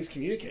order. His thing's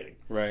communicating.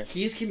 Right.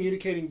 He's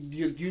communicating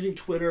using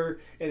Twitter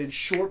and in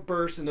short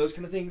bursts and those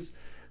kind of things.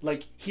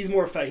 like he's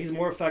more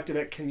effective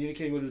at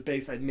communicating with his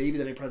base, like maybe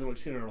than any president we've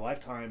seen in our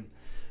lifetime.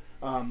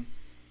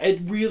 It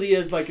really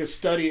is like a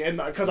study, and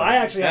because I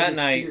actually had that this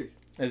night theory.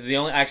 is the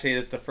only. Actually,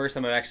 it's the first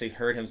time I've actually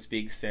heard him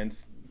speak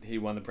since he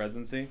won the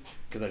presidency.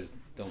 Because I just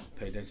don't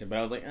pay attention. But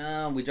I was like,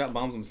 we dropped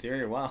bombs in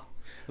Syria. Wow. I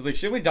was like,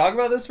 should we talk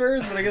about this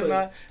first? But I guess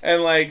not.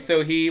 And like,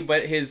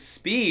 but his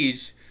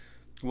speech,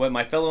 what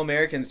my fellow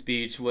American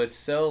speech was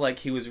so like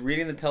he was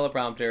reading the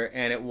teleprompter,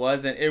 and it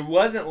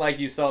wasn't like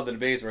you saw the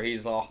debates where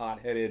he's all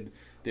hot-headed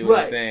doing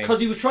his thing. Because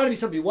he was trying to be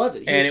something he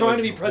wasn't. He And was it trying was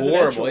to be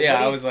presidential. horrible. Yeah,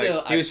 But I he's was like,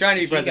 still- he was trying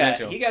to be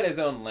presidential. He got his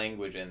own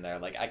language in there.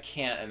 Like, I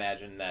can't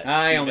imagine that.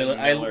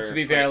 To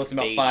be fair, I listened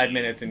about 5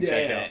 minutes and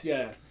checked out.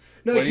 Yeah.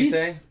 No, What did he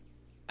say?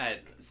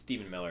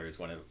 Stephen Miller is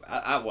one of.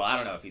 I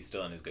don't know if he's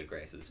still in his good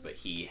graces, but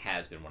he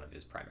has been one of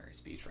his primary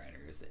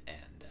speechwriters, and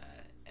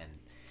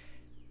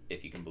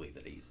if you can believe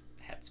that he's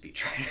had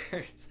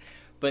speechwriters,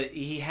 but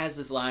he has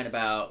this line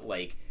about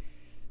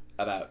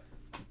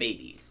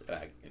babies,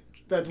 about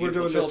that we're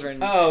doing children.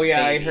 Oh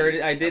yeah, babies. I heard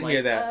it. I did I'm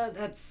hear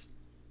like,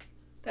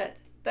 that.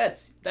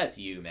 That's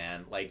you,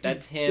 man. Like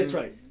that's him. That's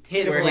right.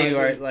 Hit Where him he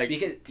like, like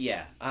because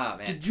man.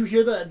 Did you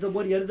hear the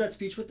what he ended that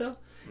speech with though?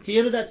 He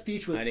ended that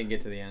speech with I didn't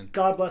get to the end.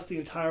 God bless the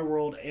entire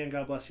world and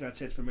God bless the United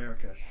States of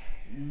America.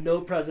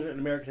 No president in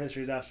American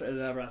history has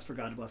ever asked for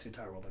God to bless the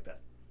entire world like that.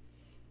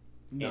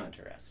 None.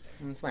 Interesting.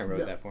 Somebody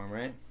wrote that for him,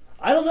 right?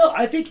 I don't know.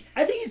 I think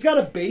he's got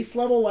a base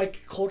level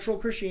like cultural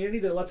Christianity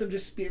that lets him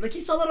just speak. Like he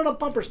saw that on a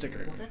bumper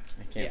sticker. That's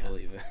I can't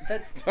believe it.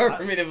 That's It's hard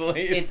for me to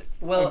believe. It's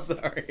well. I'm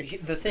sorry.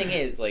 The thing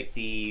is, like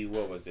the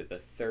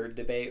third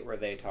debate where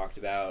they talked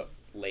about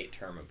late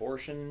term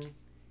abortion,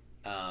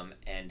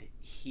 and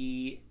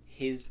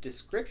his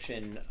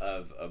description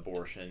of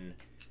abortion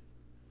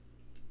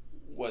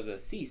was a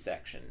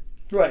C-section,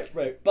 Right.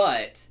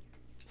 but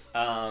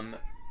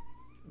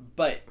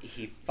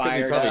he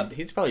fired up.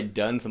 He's probably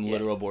done some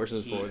literal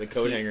abortions before the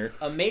coat hanger.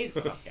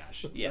 Amazing. Oh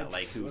gosh, yeah,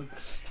 like who?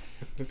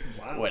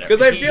 Wow. Whatever.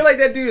 Because I feel like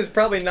that dude has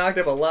probably knocked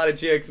up a lot of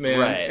chicks, man.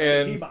 Right.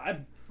 And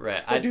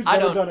Right. That dude's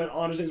never done it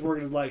on his day's work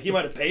in his life. He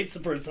might have paid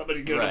for somebody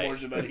to get an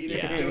abortion, but he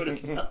didn't do it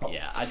himself.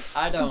 Yeah,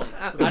 I don't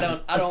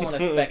want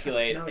to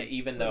speculate, No,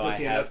 even though the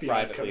I have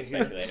FBI is privately coming here.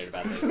 speculated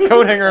about this.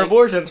 coat hanger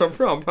abortions from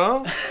Trump,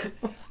 huh?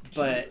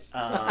 But Jesus.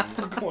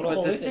 Going but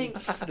all the in.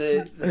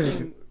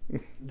 thing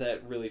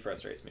that really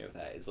frustrates me with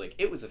that is like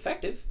it was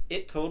effective.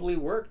 It totally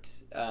worked.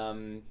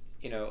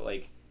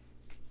 Like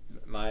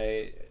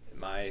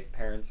my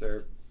parents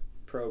are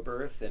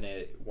pro-birth and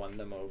it won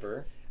them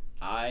over.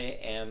 I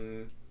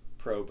am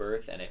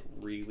pro-birth and it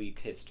really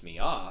pissed me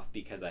off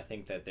because I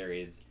think that there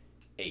is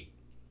a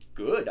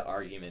good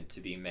argument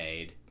to be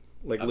made.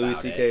 Like about Louis it.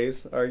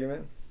 C.K.'s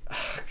argument.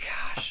 Oh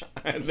gosh.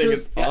 I think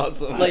it's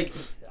awesome. Like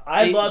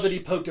I love that he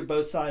poked at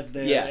both sides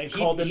there and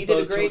called them he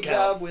both did a great to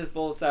account. job with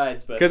both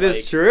sides, but Because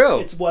it's true.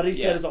 It's what he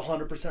said Yeah. is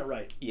 100%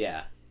 right.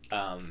 Yeah.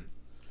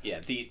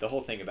 The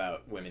whole thing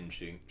about women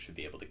should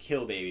be able to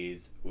kill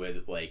babies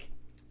with like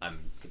I'm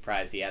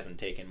surprised he hasn't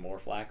taken more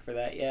flack for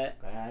that yet.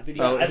 I think,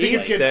 Oh, I think he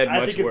it's said getting, I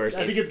much think it's, worse.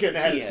 I think it's getting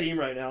ahead of He steam has-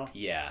 right now.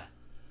 Yeah.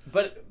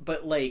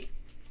 But like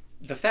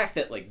the fact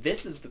that like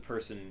this is the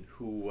person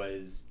who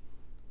was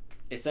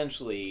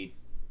essentially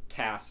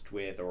tasked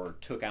with or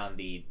took on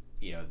the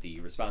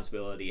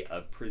responsibility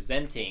of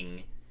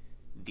presenting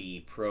the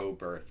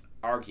pro-birth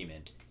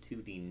argument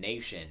to the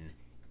nation,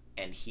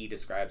 and he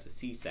describes a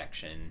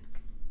C-section.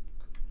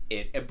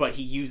 But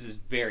he uses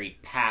very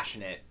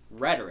passionate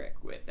rhetoric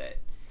with it.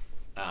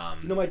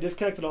 My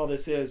disconnect in all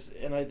this is,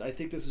 and I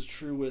think this is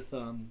true with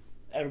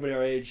everybody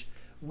our age,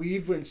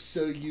 we've been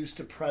so used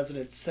to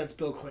presidents since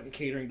Bill Clinton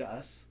catering to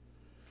us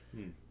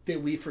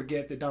that we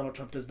forget that Donald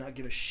Trump does not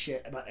give a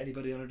shit about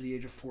anybody under the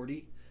age of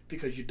 40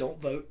 because you don't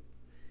vote,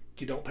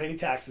 you don't pay any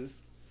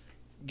taxes,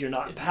 you're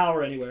not in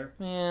power anywhere.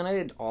 Man, I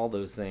did all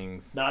those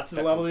things. Not to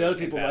the level of the other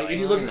people. Silicon Like,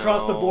 and Valley. you look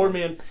across the No. board,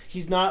 man,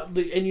 he's not.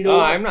 And you know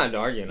what? I'm not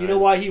arguing. You know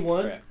why he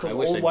won? Right. Because I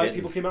wish old I white didn't.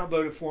 people came out and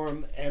voted for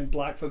him, and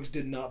black folks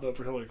did not vote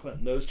for Hillary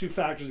Clinton. Those two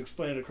factors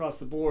explain it across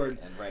the board.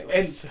 And rightly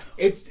And so.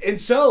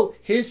 so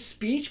his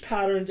speech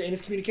patterns and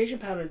his communication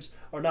patterns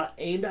are not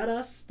aimed at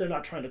us. They're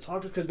not trying to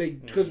talk to us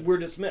because we're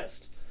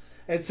dismissed.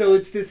 And so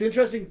it's this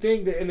interesting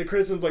thing that in the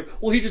criticism's like,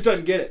 well, he just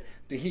doesn't get it.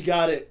 He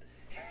got it.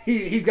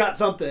 He's got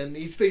something.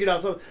 He's figured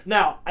out something.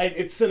 Now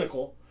it's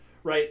cynical,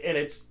 right? And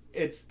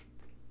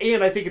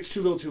and I think it's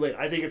too little, too late.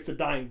 I think it's the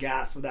dying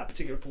gasp of that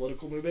particular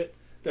political movement.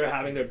 They're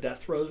having their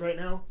death throes right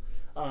now,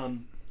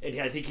 and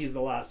I think he's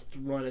the last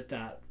run at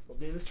that. Well,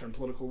 man, this turned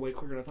political way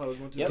quicker than I thought it was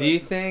going to. Yep. Do you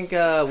think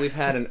we've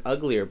had an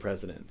uglier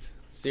president?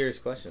 Serious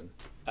question.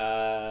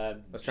 I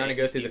was trying to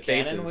go through the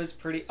faces. was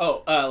pretty.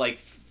 like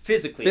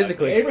physically.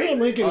 Physically. Abraham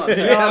Lincoln is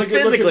Oh, not a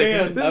good looking physically.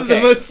 man. This is Okay.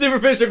 the most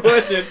superficial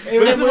question. But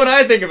this is what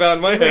I think about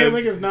in my Abraham head.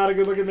 Lincoln is not a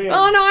good looking man.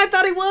 Oh no, I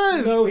thought he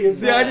was. No, he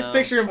is Yeah, I not. just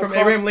picture him from Across-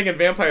 Abraham Lincoln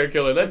Vampire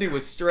Killer. That dude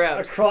was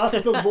strapped. Across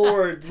the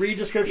board, read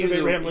description of He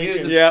was a- Abraham he was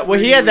Lincoln. a- Yeah, well,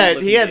 he had that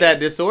Looking that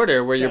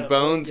disorder where your Yeah,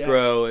 bones yeah.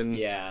 grow, and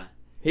Yeah.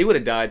 he would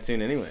have died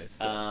soon anyways.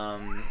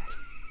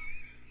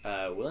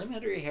 William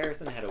Henry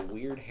Harrison had a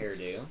weird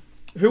hairdo.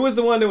 Who was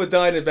the one that was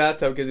dying in a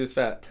bathtub because he was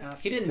fat?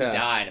 Taft. He didn't Taft.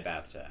 die in a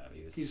bathtub.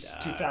 He's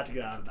too fat to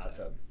get out of the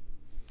bathtub.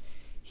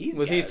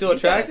 Was he still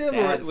attractive,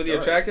 or was he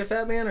attractive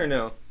fat man, or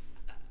no?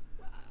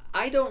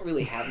 I don't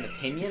really have an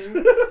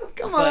opinion.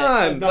 Come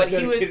but, on! But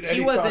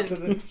he wasn't.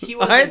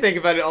 I think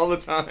about it all the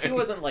time. He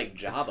wasn't like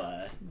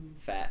Jabba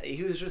fat.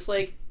 He was just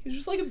like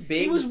a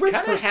big, was kind rich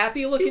of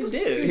happy looking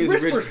dude. He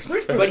was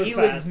rich But he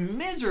was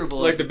miserable.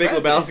 like as the a Big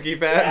president. Lebowski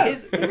fat.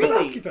 His, Big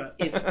really, Lebowski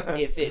fat.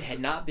 if it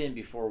had not been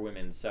before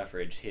women's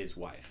suffrage, his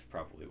wife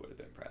probably would have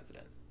been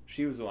president.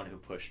 She was the one who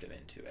pushed him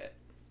into it.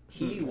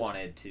 He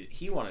wanted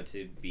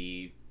to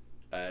be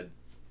a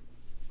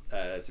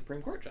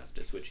Supreme Court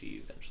justice, which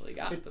he eventually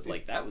got. But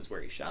like that was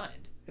where he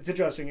shined. It's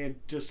interesting, and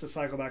just to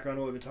cycle back around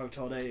to what we've been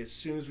talking all day, as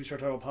soon as we start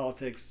talking about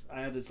politics,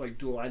 I have this like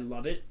dual. I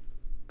love it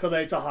because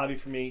it's a hobby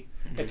for me.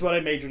 It's what I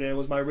majored in. It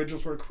was my original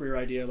sort of career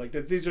idea. Like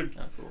these are,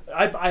 Cool.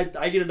 I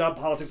get into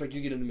politics like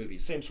you get into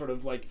movies. Same sort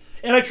of like,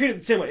 and I treat it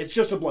the same way. It's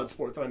just a blood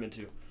sport that I'm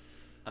into.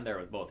 I'm there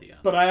with both of you.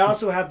 But I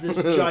also have this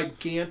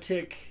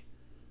gigantic.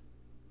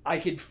 I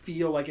could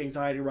feel like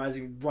anxiety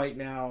rising right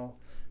now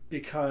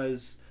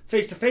because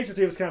face to face, if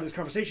we have kind of this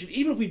conversation,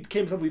 even if we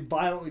came to something we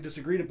violently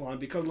disagreed upon,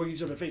 because looking at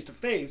each other face to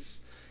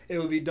face, it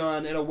would be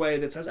done in a way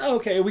that says, oh,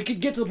 okay, we could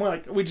get to the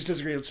point like we just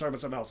disagree, let's talk about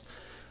something else.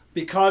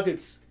 Because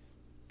it's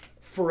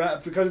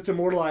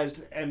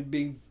immortalized and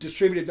being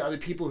distributed to other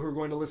people who are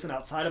going to listen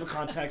outside of a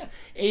context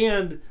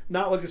and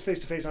not look us face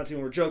to face, not see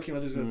when we're joking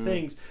about those other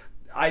things.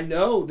 I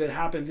know that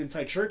happens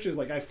inside churches.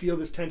 Like I feel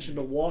this tension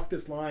to walk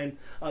this line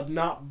of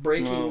not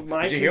breaking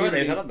my Did you hear when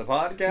they community. set up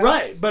the podcast?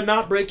 Right, but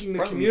not breaking the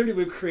Presents. community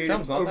we've created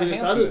Trump's not over that this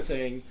handsome. other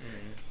thing,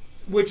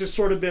 which has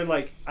sort of been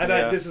like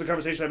Yeah. this is a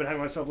conversation I've been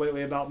having myself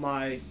lately about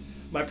my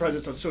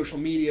presence on social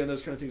media and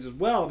those kind of things as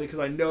well, because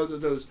I know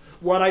that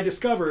what I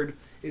discovered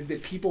is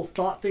that people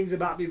thought things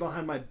about me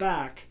behind my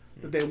back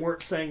that they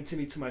weren't saying to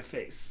me to my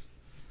face,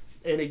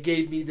 and it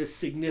gave me this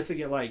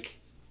significant like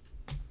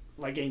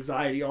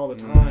anxiety all the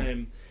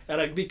time,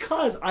 and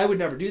because I would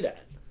never do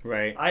that.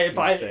 Right. If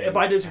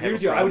I disagree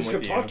with you, I would just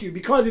go talk to you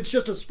because it's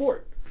just a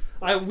sport.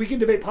 We can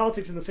debate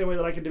politics in the same way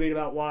that I can debate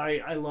about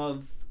why I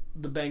love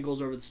the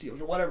Bengals over the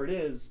Steelers or whatever it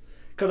is,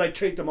 because I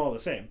treat them all the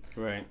same.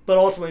 Right. But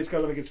ultimately, it's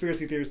because I'm a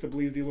conspiracy theorist that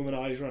believes the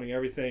Illuminati is running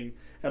everything,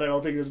 and I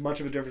don't think there's much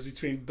of a difference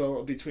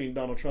between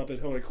Donald Trump and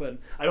Hillary Clinton.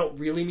 I don't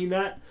really mean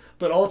that,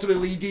 but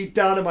ultimately, deep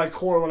down in my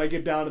core, when I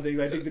get down to things,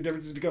 I think the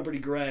differences become pretty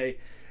gray,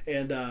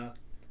 and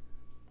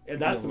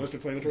that's the most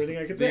inflammatory thing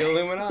I could The say.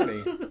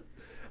 Illuminati.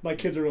 My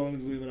kids are rolling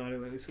into the Illuminati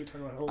lately, so we talk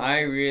about whole.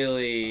 I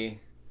really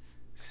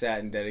sat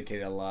and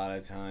dedicated a lot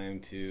of time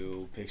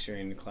to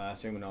picturing the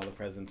classroom and all the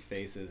presidents'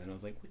 faces, and I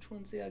was like, which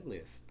one's the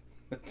ugliest?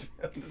 That's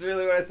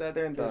really what I sat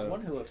there and There's thought.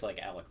 one who looks like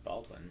Alec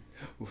Baldwin.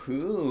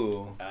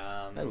 Ooh.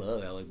 I I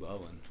love Alec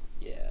Baldwin.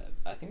 Yeah,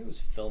 I think it was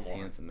Fillmore. He's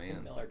a handsome man. I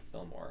think Millard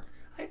Fillmore.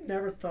 I've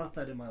never thought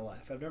that in my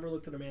life. I've never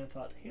looked at a man and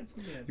thought,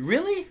 handsome man.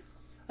 Really?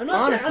 I'm not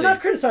saying, I'm Honestly. not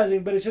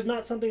criticizing, but it's just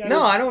not something I No,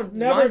 would I don't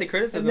mind the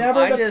criticism. Never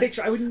I the just-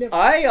 picture. I would never.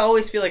 I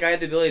always feel like I have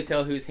the ability to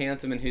tell who's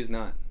handsome and who's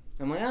not.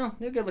 I'm like, oh,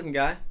 you're a good-looking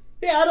guy.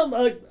 Yeah, I don't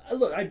like.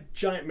 Look, I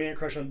giant man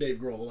crush on Dave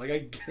Grohl. Like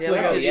I. Yeah,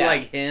 like, that's because yeah. you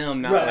like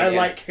him, not Right, like I his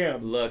like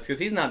him. looks. Because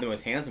he's not the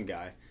most handsome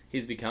guy.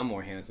 He's become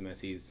more handsome as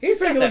he's... He's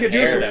pretty good That looking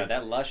hair, dude. though,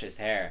 that luscious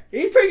hair.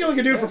 He's pretty good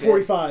looking dude so for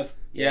good. 45.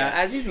 Yeah,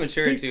 as he's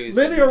matured too. He's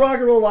Living a rock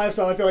and roll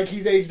lifestyle, I feel like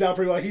he's aged out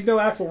pretty well. He's no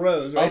Axl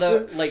Rose, right?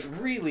 Although, like,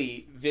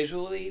 really,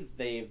 visually,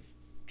 they've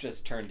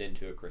just turned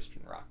into a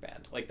Christian rock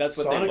band. Like, that's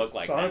what they look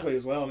like sonically now.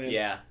 as well, man.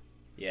 Yeah.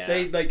 Yeah.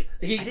 They like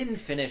I he. didn't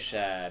finish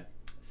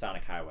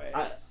Sonic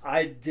Highways.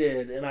 I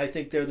did, and I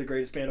think they're the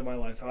greatest band of my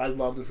lifetime. I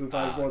love the Foo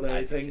Fighters more than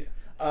I do anything.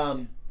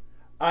 too.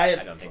 I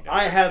don't think they're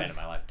I the have band of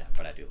my lifetime,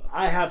 but I do love them.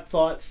 I have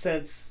thought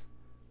since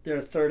their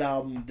third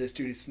album, this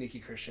dude is sneaky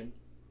Christian.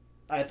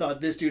 I thought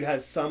this dude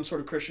has some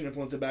sort of Christian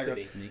influence in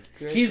background.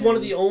 He's one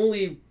of the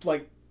only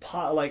like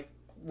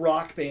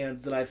rock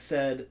bands that I've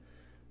said,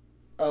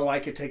 oh, I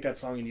could take that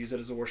song and use it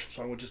as a worship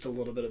song with just a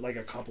little bit of like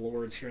a couple of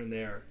words here and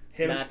there.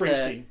 Him and Not,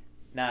 Springsteen.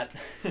 Not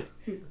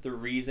The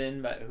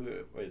Reason, but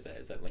who was that?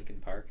 Is that Linkin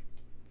Park?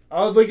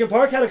 Oh, Linkin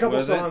Park had a couple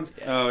Was it? songs.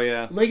 Oh,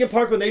 yeah. Linkin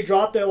Park, when they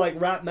dropped their like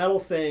rap metal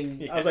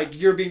thing, I was Yeah. like,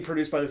 you're being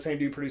produced by the same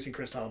dude producing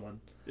Chris Tomlin.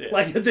 Yeah.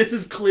 Like, this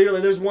is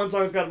clearly, there's one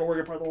song that's got an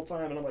organ part the whole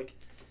time, and I'm like,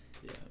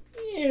 Yeah.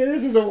 yeah,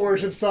 this is a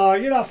worship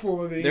song. You're not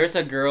fooling me. There's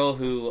a girl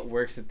who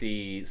works at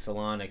the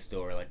salon next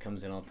door, like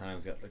comes in all the time,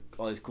 has got like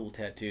all these cool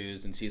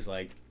tattoos, and she's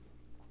like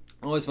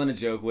always fun to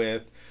joke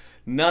with.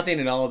 Nothing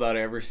at all about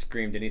her ever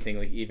screamed anything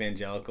like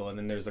evangelical. And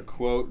then there's a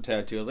quote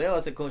tattoo. I was like, oh,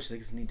 it's a quote. She's like,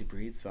 it's Need to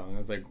Breathe song. I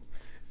was like,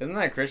 isn't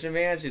that a Christian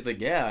band? She's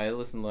like, yeah, I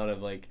listen to a lot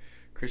of like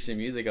Christian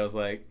music. I was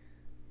like,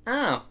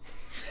 oh.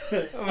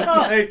 I was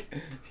like,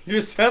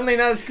 you're suddenly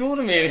not as cool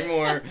to me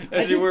anymore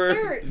as you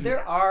were.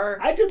 There are.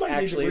 I did like Need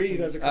to actually Breathe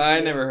some- as a Christian I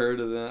band. never heard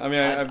of them. I mean,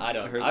 I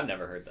don't. heard I've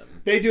never heard them.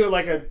 They do it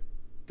like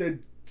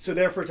so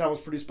their first album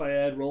was produced by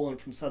Ed Roland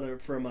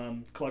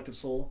from Collective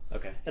Soul,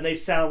 Okay. and they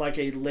sound like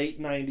a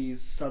late '90s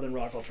Southern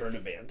rock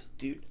alternative band.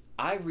 Dude,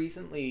 I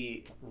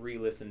recently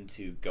re-listened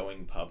to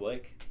Going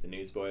Public, the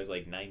Newsboys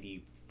like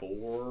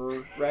 '94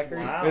 record.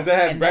 Wow. Does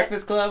that have And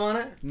Breakfast Club on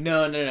it?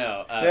 No.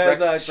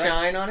 There's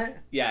Shine on it?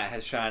 Yeah, it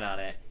has Shine on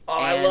it. Oh,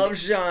 I And love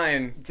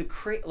Shine.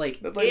 that's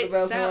like the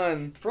best one.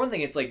 one. For one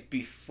thing, it's like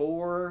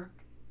before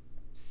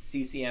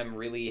CCM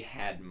really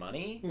had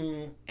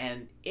money,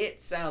 and it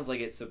sounds like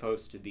it's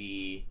supposed to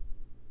be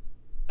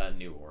a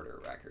New Order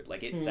record.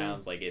 Like it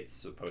sounds like it's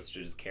supposed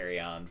to just carry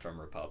on from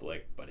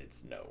Republic, but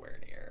it's nowhere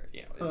near.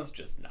 It's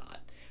just not.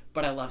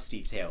 But I love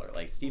Steve Taylor.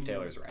 Like Steve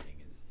Taylor's writing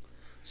is.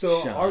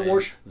 So Shine. our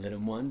worship Let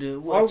 'em wonder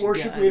what our you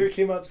worship got. leader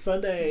came up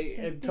Sunday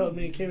and told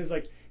me and Kim, he's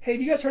like, "Hey,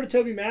 have you guys heard of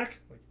Toby Mac?"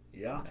 I'm like,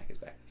 yeah. Mac is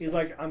back. He's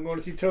like, "I'm going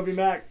to see Toby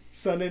Mac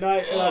Sunday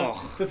night." And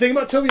Oh. the thing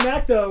about Toby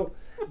Mac though,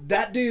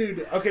 that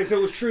dude. Okay, so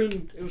it was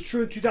true. It was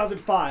true in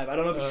 2005. I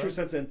don't know if it's true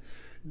since then.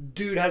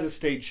 Dude has a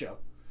stage show.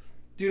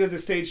 Dude has a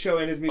stage show,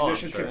 and his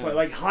musicians sure can it play is.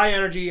 like high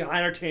energy, high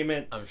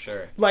entertainment. I'm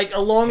sure. Like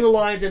along the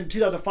lines in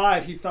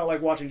 2005, he felt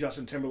like watching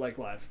Justin Timberlake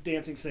live,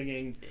 dancing,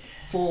 singing,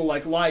 full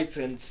like lights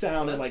and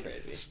sound and That's like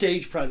crazy.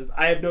 stage presence.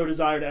 I have no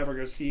desire to ever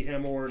go see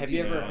him or. Have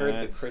you DJ. ever heard the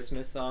That's-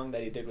 Christmas song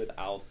that he did with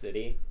Owl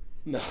City?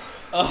 No.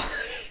 Oh,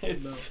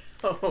 it's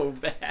so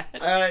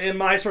bad. In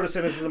my sort of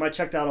cynicism, I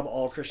checked out of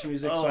all Christian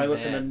music, so Oh, I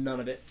listened to man. none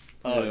of it.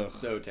 Oh, Ugh. it's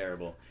so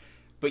terrible.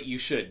 But you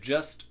should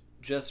just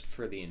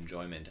for the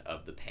enjoyment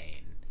of the pain.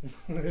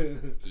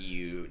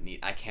 You need.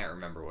 I can't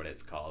remember what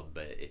it's called,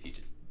 but if you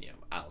just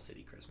Owl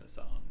City Christmas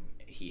song,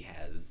 he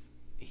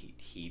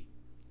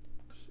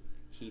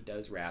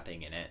does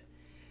rapping in it,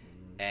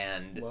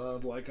 and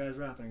Love white guys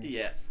rapping.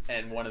 yeah,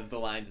 and one of the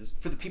lines is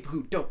for the people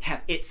who don't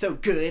have it so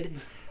good.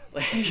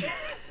 Like,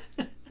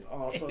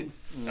 Awesome. it's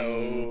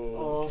so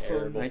Awesome.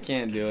 terrible. I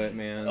can't do it,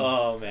 man.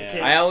 Oh man,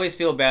 can't- I always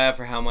feel bad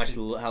for how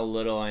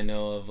little I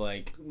know of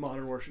like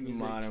Modern worship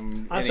music.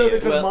 modern. I'm any so of-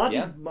 because Well, Monty,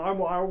 yeah.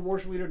 our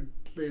worship leader,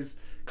 is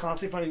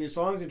constantly finding new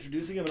songs,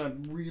 introducing them, and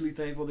I'm really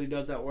thankful that he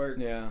does that work.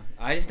 Yeah,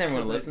 I just never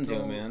want to 'Cause I listen to it,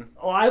 don't- man.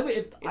 Oh, I would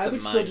a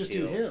still just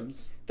do minefield.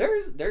 hymns.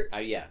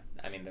 yeah.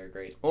 I mean, they're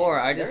great. Or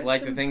things. I just There's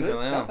like the some things I good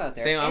know. stuff out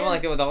there. Same, I'm And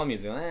like that with all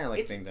music. I like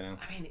it's- things I know.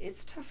 I mean,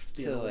 it's tough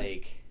being to old.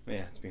 like.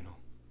 Yeah, it's being old.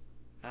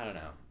 I don't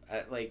know.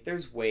 Like,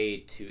 there's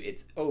way too.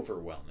 It's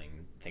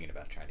overwhelming thinking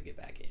about trying to get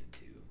back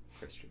into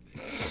Christian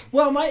music.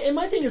 Well,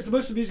 my thing is the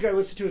most of the music I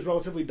listen to is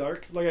relatively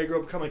dark. Like I grew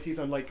up cutting my teeth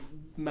on like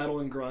metal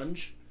and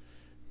grunge.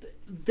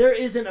 There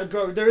isn't a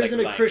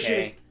Like Christian.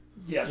 K.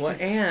 Yes, Well,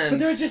 but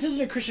and there just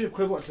isn't a Christian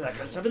equivalent to that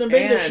kind of stuff. And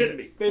maybe there shouldn't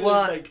be. Maybe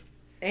well, there's, like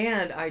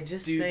and I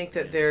just Dude, think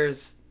that yeah.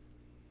 there's.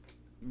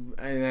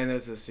 I know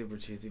this is super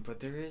cheesy, but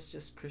there is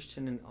just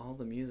Christian in all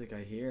the music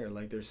I hear.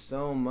 Like, there's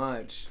so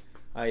much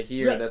I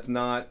hear Yeah. that's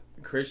not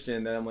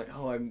Christian that I'm like,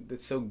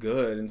 it's so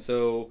good and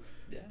so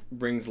Yeah.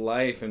 brings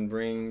life and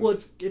brings. well,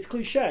 it's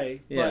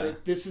cliche, Yeah.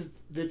 but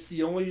it's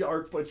the only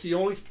art. It's the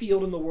only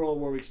field in the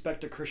world where we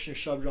expect a Christian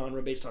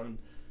subgenre based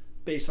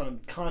on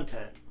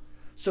content.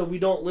 So we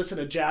don't listen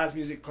to jazz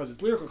music because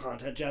it's lyrical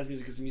content. Jazz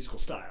music is a musical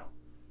style.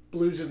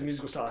 Blues is a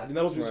musical style. Heavy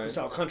metal is a musical Right.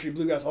 style. Country,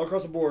 bluegrass, all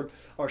across the board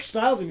are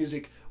styles of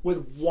music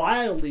with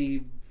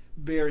wildly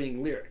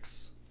varying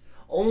lyrics.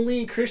 Only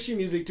in Christian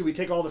music do we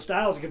take all the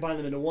styles and combine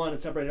them into one and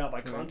separate it out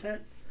by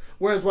content.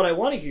 Whereas what I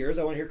want to hear is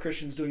I want to hear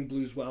Christians doing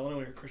blues well, and I want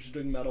to hear Christians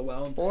doing metal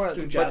well, and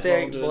doing jazz well.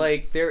 and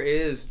doing- there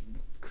is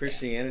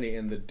Christianity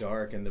in the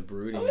dark and the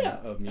brooding Oh, yeah.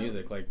 of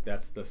music. Like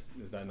is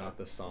that not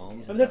the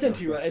Psalms? I mean, that's Is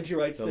N.T. that Wright. N.T.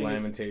 Wright's the thing is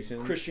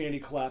Lamentations. Christianity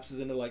collapses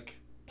into like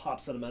pop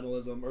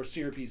sentimentalism or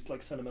syrupy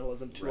like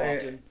sentimentalism too Right.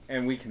 often.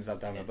 And we can stop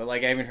talking about it. But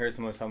like I even heard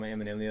someone talking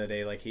about Eminem the other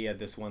day, like he had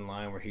this one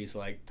line where he's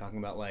like talking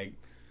about like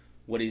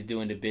what he's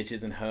doing to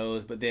bitches and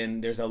hoes, but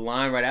then there's a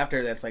line right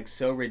after that's like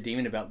so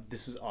redeeming about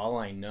this is all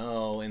I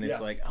know, and it's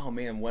Yeah. like, oh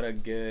man, what a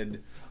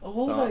good Oh,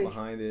 what was thought I?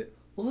 behind it.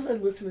 What was I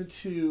listening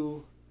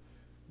to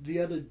the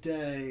other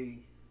day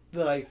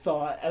that I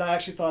thought, and I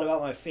actually thought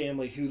about my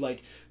family who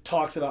like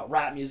talks about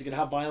rap music and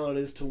how violent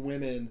it is to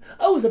women.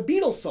 Oh, it was a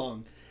Beatles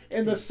song,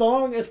 and the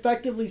song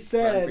effectively Run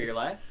said, for your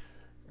life.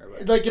 Or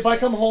what? like if I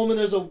come home and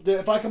there's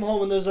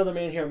another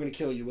man here, I'm gonna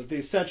kill you. Was the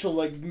essential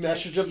like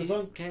message of the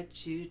song?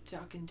 Get you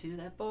talking to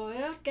that boy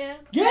again.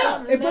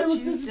 Yeah, but it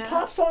was this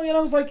pop song, and I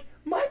was like,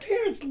 my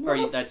parents Or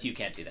love. that's you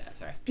can't do that.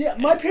 Sorry. Yeah,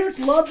 my parents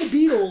loved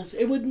the Beatles.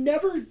 It would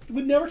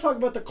never talk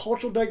about the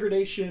cultural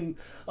degradation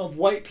of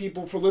white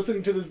people for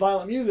listening to this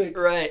violent music.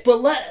 Right.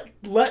 But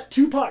let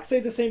Tupac say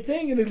the same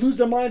thing, and they lose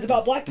their minds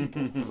about black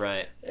people.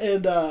 Right.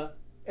 and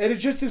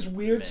it's just this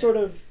weird Man. sort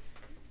of.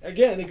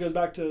 Again, it goes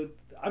back to.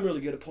 I'm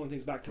really good at pulling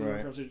things back to the Right.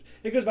 conversation.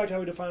 It goes back to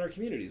how we define our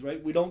communities,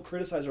 right? We don't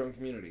criticize our own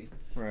community.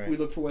 Right. We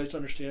look for ways to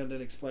understand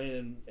and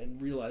explain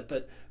and realize.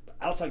 But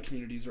outside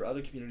communities or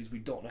other communities, we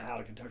don't know how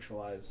to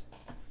contextualize.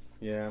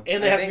 Yeah.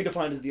 And they I have think- to be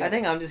defined as the I other.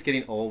 think I'm just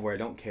getting old where I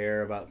don't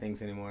care about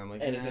things anymore. I'm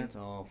like, Anything. yeah, it's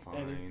all fine.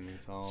 Anything.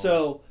 It's all.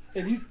 So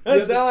if you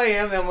That's how I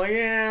am. I'm like,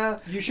 yeah.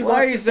 You should Why watch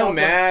are you the so South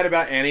mad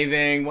about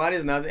anything? Why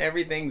does not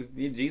everything's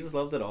Jesus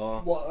loves it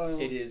all? Well,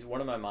 It is one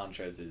of my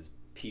mantras is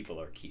people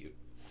are cute.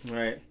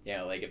 Right.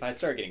 Yeah, like if I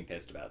start getting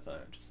pissed about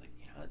something, I'm just like,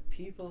 God,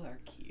 people are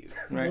cute.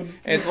 Right. And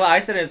it's what I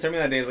said in a sermon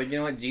that day. It's like, you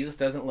know what? Jesus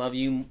doesn't love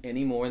you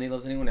any more than he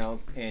loves anyone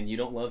else, and you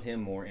don't love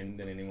him more than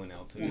anyone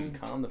else. So just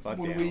calm the fuck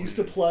When down. we used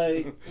to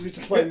play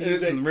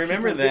music.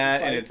 Remember people that,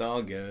 getting and it's fights.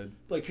 all good.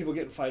 Like people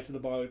getting fights in the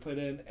bar we played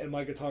in, and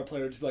my guitar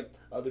player would just be like,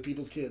 "Other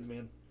people's kids,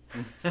 man."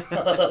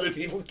 Other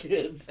people's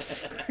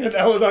kids. And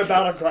that was our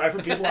battle cry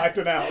for people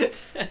acting out.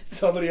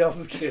 Somebody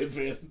else's kids,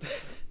 man.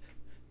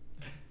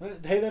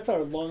 Hey, that's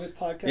our longest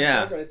podcast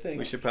Yeah, ever, I think.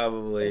 we should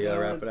probably An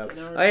hour wrap it up. and-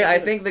 an hour and I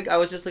 10 think minutes. I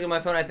was just looking at my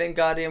phone. I think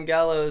goddamn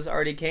Gallows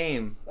already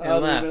came and We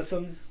left. miss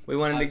them. We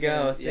wanted I to was go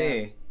gonna-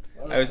 see.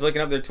 I was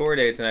looking up their tour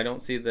dates, and I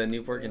don't see the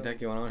Newport,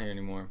 Kentucky one on here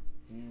anymore.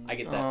 I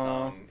get that Aw.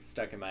 song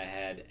stuck in my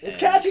head. It's and-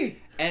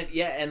 catchy. And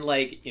yeah, and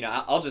like, you know,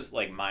 I'll just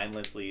like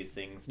mindlessly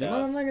sing stuff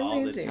Motherfucking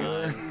all the thing,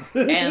 time. too.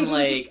 And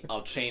like,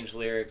 I'll change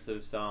lyrics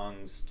of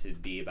songs to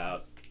be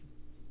about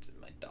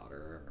my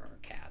daughter or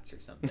cats or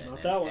something.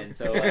 Not that one. And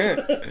so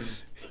like,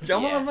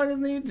 Y'all Yeah. motherfuckers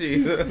need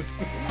Jesus.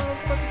 You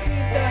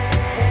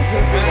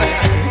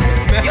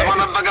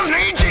motherfuckers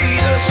need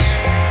Jesus.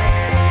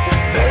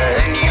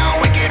 And